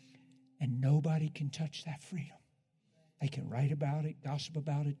 And nobody can touch that freedom. They can write about it, gossip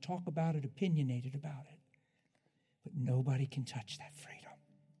about it, talk about it, opinionated about it. But nobody can touch that freedom.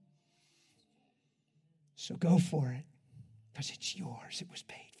 So go for it, because it's yours. It was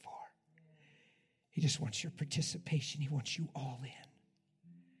paid for. He just wants your participation. He wants you all in.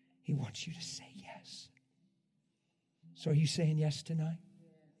 He wants you to say yes. So are you saying yes tonight?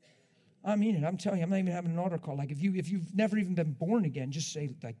 I mean it. I'm telling you, I'm not even having an altar call. Like, if you've never even been born again, just say,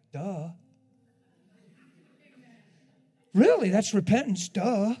 like, duh. Really, that's repentance,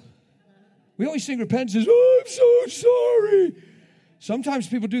 duh. We always sing repentance as, oh, I'm so sorry. Sometimes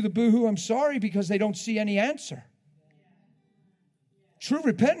people do the boo-hoo, I'm sorry, because they don't see any answer. True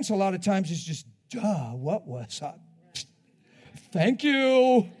repentance a lot of times is just, duh, what was I? Thank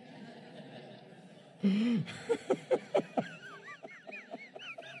you.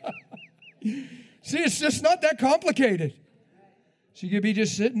 See, it's just not that complicated. So you could be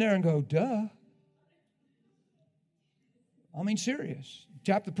just sitting there and go, duh. I mean, serious.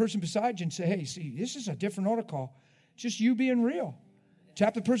 Tap the person beside you and say, hey, see, this is a different altar call. Just you being real.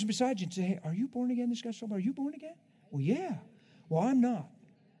 Tap the person beside you and say, hey, are you born again? This guy's talking about, are you born again? Well, yeah. Well, I'm not.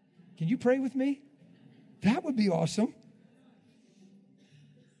 Can you pray with me? That would be awesome.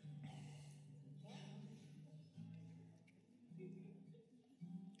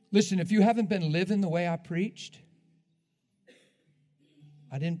 Listen, if you haven't been living the way I preached,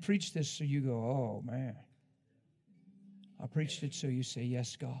 I didn't preach this so you go, oh, man. I preached it so you say,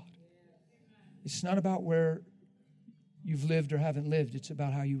 yes, God. It's not about where you've lived or haven't lived. It's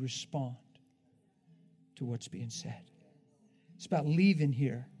about how you respond to what's being said. It's about leaving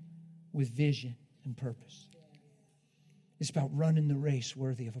here with vision and purpose. It's about running the race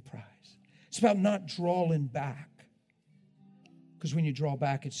worthy of a prize. It's about not drawing back. Because when you draw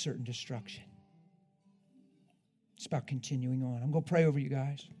back, it's certain destruction. It's about continuing on. I'm going to pray over you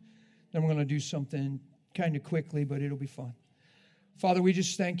guys. Then we're going to do something kind of quickly, but it'll be fun. Father, we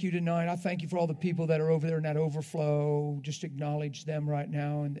just thank you tonight. I thank you for all the people that are over there in that overflow. Just acknowledge them right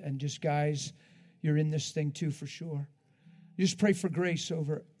now. And just, guys, you're in this thing too for sure. Just pray for grace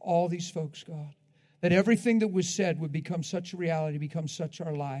over all these folks, God. That everything that was said would become such a reality, become such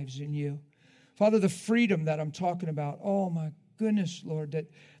our lives in you. Father, the freedom that I'm talking about, oh my goodness, Lord,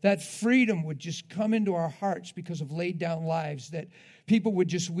 that freedom would just come into our hearts because of laid down lives, that people would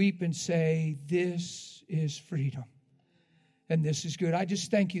just weep and say, this is freedom. And this is good. I just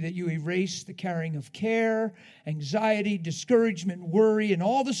thank you that you erase the carrying of care, anxiety, discouragement, worry, and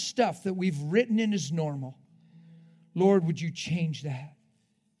all the stuff that we've written in as normal. Lord, would you change that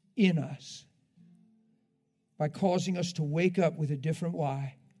in us by causing us to wake up with a different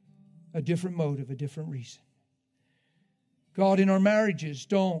why, a different motive, a different reason. God, in our marriages,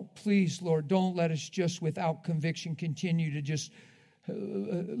 please, Lord, don't let us just without conviction continue to just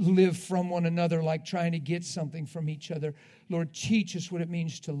live from one another like trying to get something from each other. Lord, teach us what it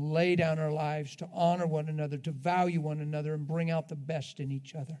means to lay down our lives, to honor one another, to value one another, and bring out the best in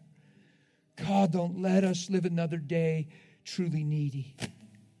each other. God, don't let us live another day truly needy.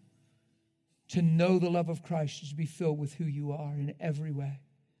 To know the love of Christ is to be filled with who you are in every way.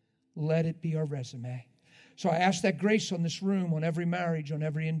 Let it be our resume. So I ask that grace on this room, on every marriage, on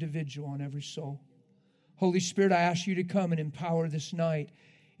every individual, on every soul. Holy Spirit, I ask you to come and empower this night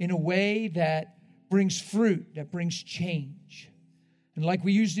in a way that brings fruit, that brings change. And like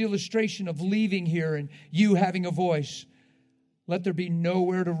we used the illustration of leaving here and you having a voice, let there be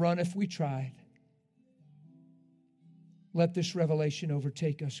nowhere to run if we tried. Let this revelation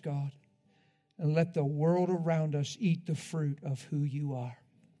overtake us, God. And let the world around us eat the fruit of who you are.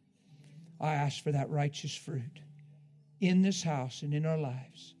 I ask for that righteous fruit in this house and in our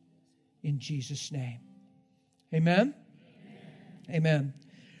lives. In Jesus' name. Amen? Amen.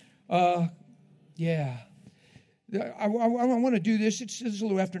 Yeah. I want to do this. It's a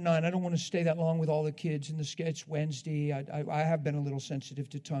little after 9. I don't want to stay that long with all the kids in the sketch. It's Wednesday. I have been a little sensitive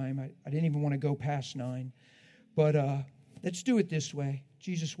to time. I didn't even want to go past 9. But let's do it this way.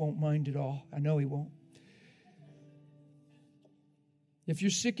 Jesus won't mind at all. I know he won't. If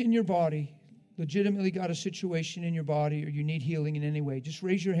you're sick in your body, legitimately got a situation in your body, or you need healing in any way, just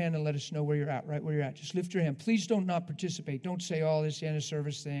raise your hand and let us know where you're at, right where you're at. Just lift your hand. Please don't not participate. Don't say, oh, this end of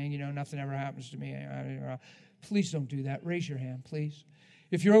service thing, nothing ever happens to me. Please don't do that. Raise your hand, please.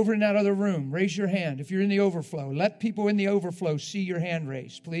 If you're over in that other room, raise your hand. If you're in the overflow, let people in the overflow see your hand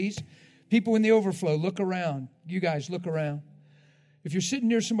raised, please. People in the overflow, look around. You guys, look around. If you're sitting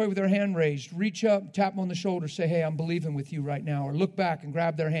near somebody with their hand raised, reach up, tap them on the shoulder, say, hey, I'm believing with you right now. Or look back and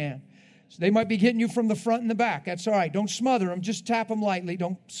grab their hand. So they might be hitting you from the front and the back. That's all right. Don't smother them. Just tap them lightly.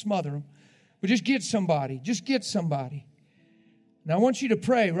 Don't smother them. But just get somebody. Just get somebody. Now, I want you to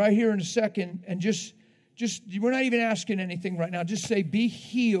pray right here in a second and just we're not even asking anything right now. Just say, be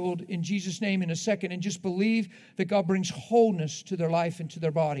healed in Jesus' name in a second, and just believe that God brings wholeness to their life and to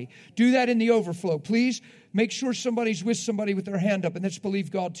their body. Do that in the overflow. Please make sure somebody's with somebody with their hand up, and let's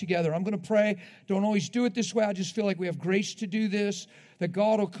believe God together. I'm going to pray. Don't always do it this way. I just feel like we have grace to do this, that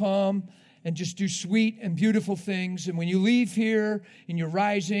God will come and just do sweet and beautiful things. And when you leave here and you're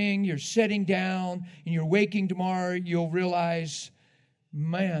rising, you're setting down, and you're waking tomorrow, you'll realize,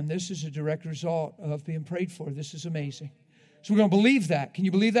 man, this is a direct result of being prayed for. This is amazing. So we're going to believe that. Can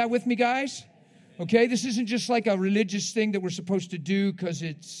you believe that with me, guys? Okay, this isn't just like a religious thing that we're supposed to do because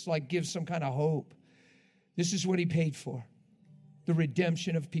it's like gives some kind of hope. This is what he paid for, the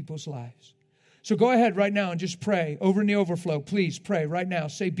redemption of people's lives. So go ahead right now and just pray over in the overflow. Please pray right now.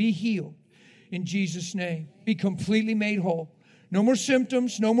 Say, be healed in Jesus' name. Be completely made whole. No more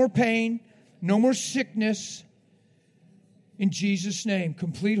symptoms, no more pain, no more sickness. In Jesus' name,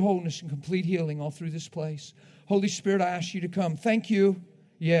 complete wholeness and complete healing all through this place. Holy Spirit, I ask you to come. Thank you.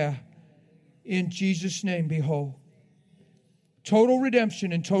 Yeah. In Jesus' name, be whole. Total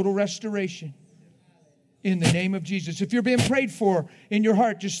redemption and total restoration. In the name of Jesus. If you're being prayed for in your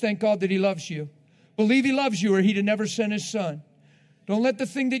heart, just thank God that he loves you. Believe he loves you or he'd have never sent his son. Don't let the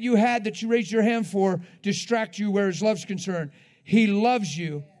thing that you had that you raised your hand for distract you where his love's concerned. He loves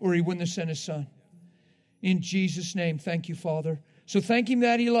you or he wouldn't have sent his son. In Jesus' name, thank you, Father. So thank him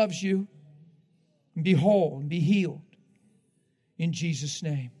that he loves you. And be whole and be healed. In Jesus'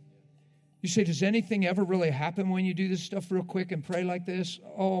 name. You say, does anything ever really happen when you do this stuff real quick and pray like this?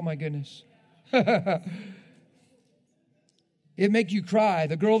 Oh, my goodness. It make you cry.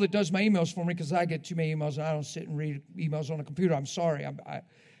 The girl that does my emails for me, because I get too many emails and I don't sit and read emails on a computer. I'm sorry.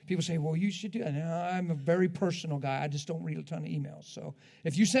 People say, well, you should do that. No, I'm a very personal guy. I just don't read a ton of emails. So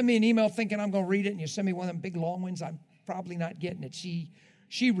if you send me an email thinking I'm going to read it and you send me one of them big long ones, I'm probably not getting it.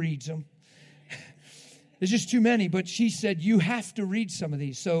 She reads them. There's just too many. But she said, you have to read some of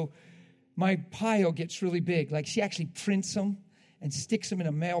these. So my pile gets really big. Like she actually prints them and sticks them in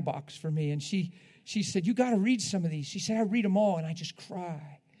a mailbox for me. And she said, you got to read some of these. She said, I read them all and I just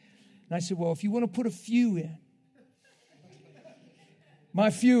cry. And I said, well, if you want to put a few in. My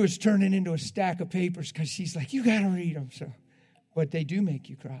few is turning into a stack of papers because she's like, you got to read them. So, but they do make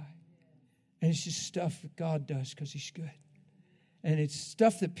you cry. And it's just stuff that God does because he's good. And it's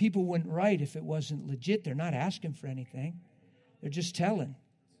stuff that people wouldn't write if it wasn't legit. They're not asking for anything. They're just telling.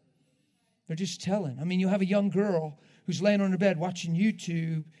 They're just telling. I mean, you have a young girl who's laying on her bed watching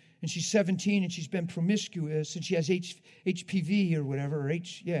YouTube, and she's 17, and she's been promiscuous, and she has HPV or whatever.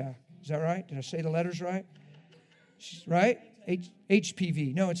 Is that right? Did I say the letters right? Right?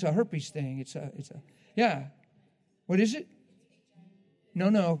 HPV. No, it's a herpes thing. It's a, yeah. What is it?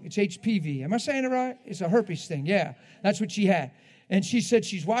 No, it's HPV. Am I saying it right? It's a herpes thing. Yeah, that's what she had. And she said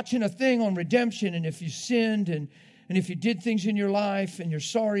she's watching a thing on redemption, and if you sinned and if you did things in your life and you're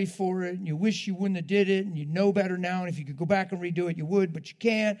sorry for it and you wish you wouldn't have did it and you know better now, and if you could go back and redo it, you would, but you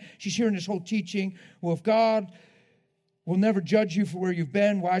can't. She's hearing this whole teaching. Well, if God will never judge you for where you've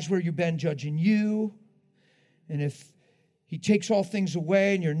been, why is where you've been judging you? And if he takes all things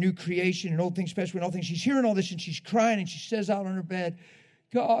away and you're a new creation and old things pass away and all things, she's hearing all this and she's crying and she says out on her bed,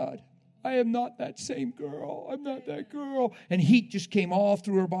 God, I am not that same girl. I'm not that girl. And heat just came all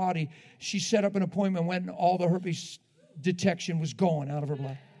through her body. She set up an appointment, went, and all the herpes detection was gone out of her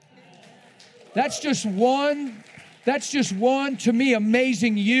blood. That's just one, to me,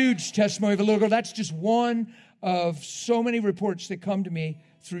 amazing, huge testimony of a little girl. That's just one of so many reports that come to me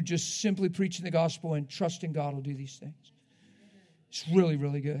through just simply preaching the gospel and trusting God will do these things. It's really,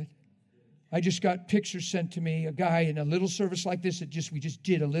 really good. I just got pictures sent to me. A guy in a little service like this, we just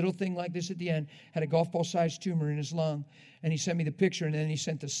did a little thing like this at the end, had a golf ball-sized tumor in his lung. And he sent me the picture, and then he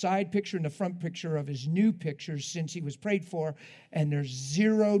sent the side picture and the front picture of his new pictures since he was prayed for, and there's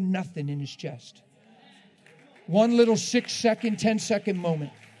nothing in his chest. One little 6-second, 10-second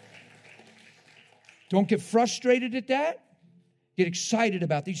moment. Don't get frustrated at that. Get excited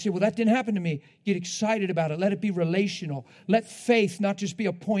about that. You say, well, that didn't happen to me. Get excited about it. Let it be relational. Let faith not just be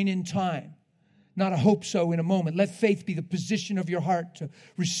a point in time, not a hope so in a moment. Let faith be the position of your heart to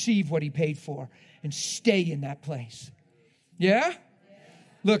receive what he paid for and stay in that place. Yeah?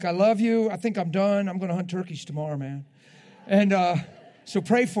 Look, I love you. I think I'm done. I'm going to hunt turkeys tomorrow, man. And so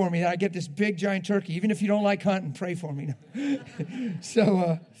pray for me that I get this big, giant turkey. Even if you don't like hunting, pray for me.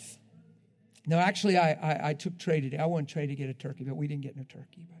 No, actually, I took Trey today. I wanted Trey to get a turkey, but we didn't get no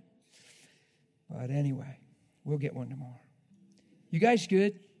turkey. But anyway, we'll get one tomorrow. You guys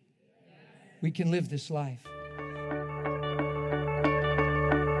good? We can live this life.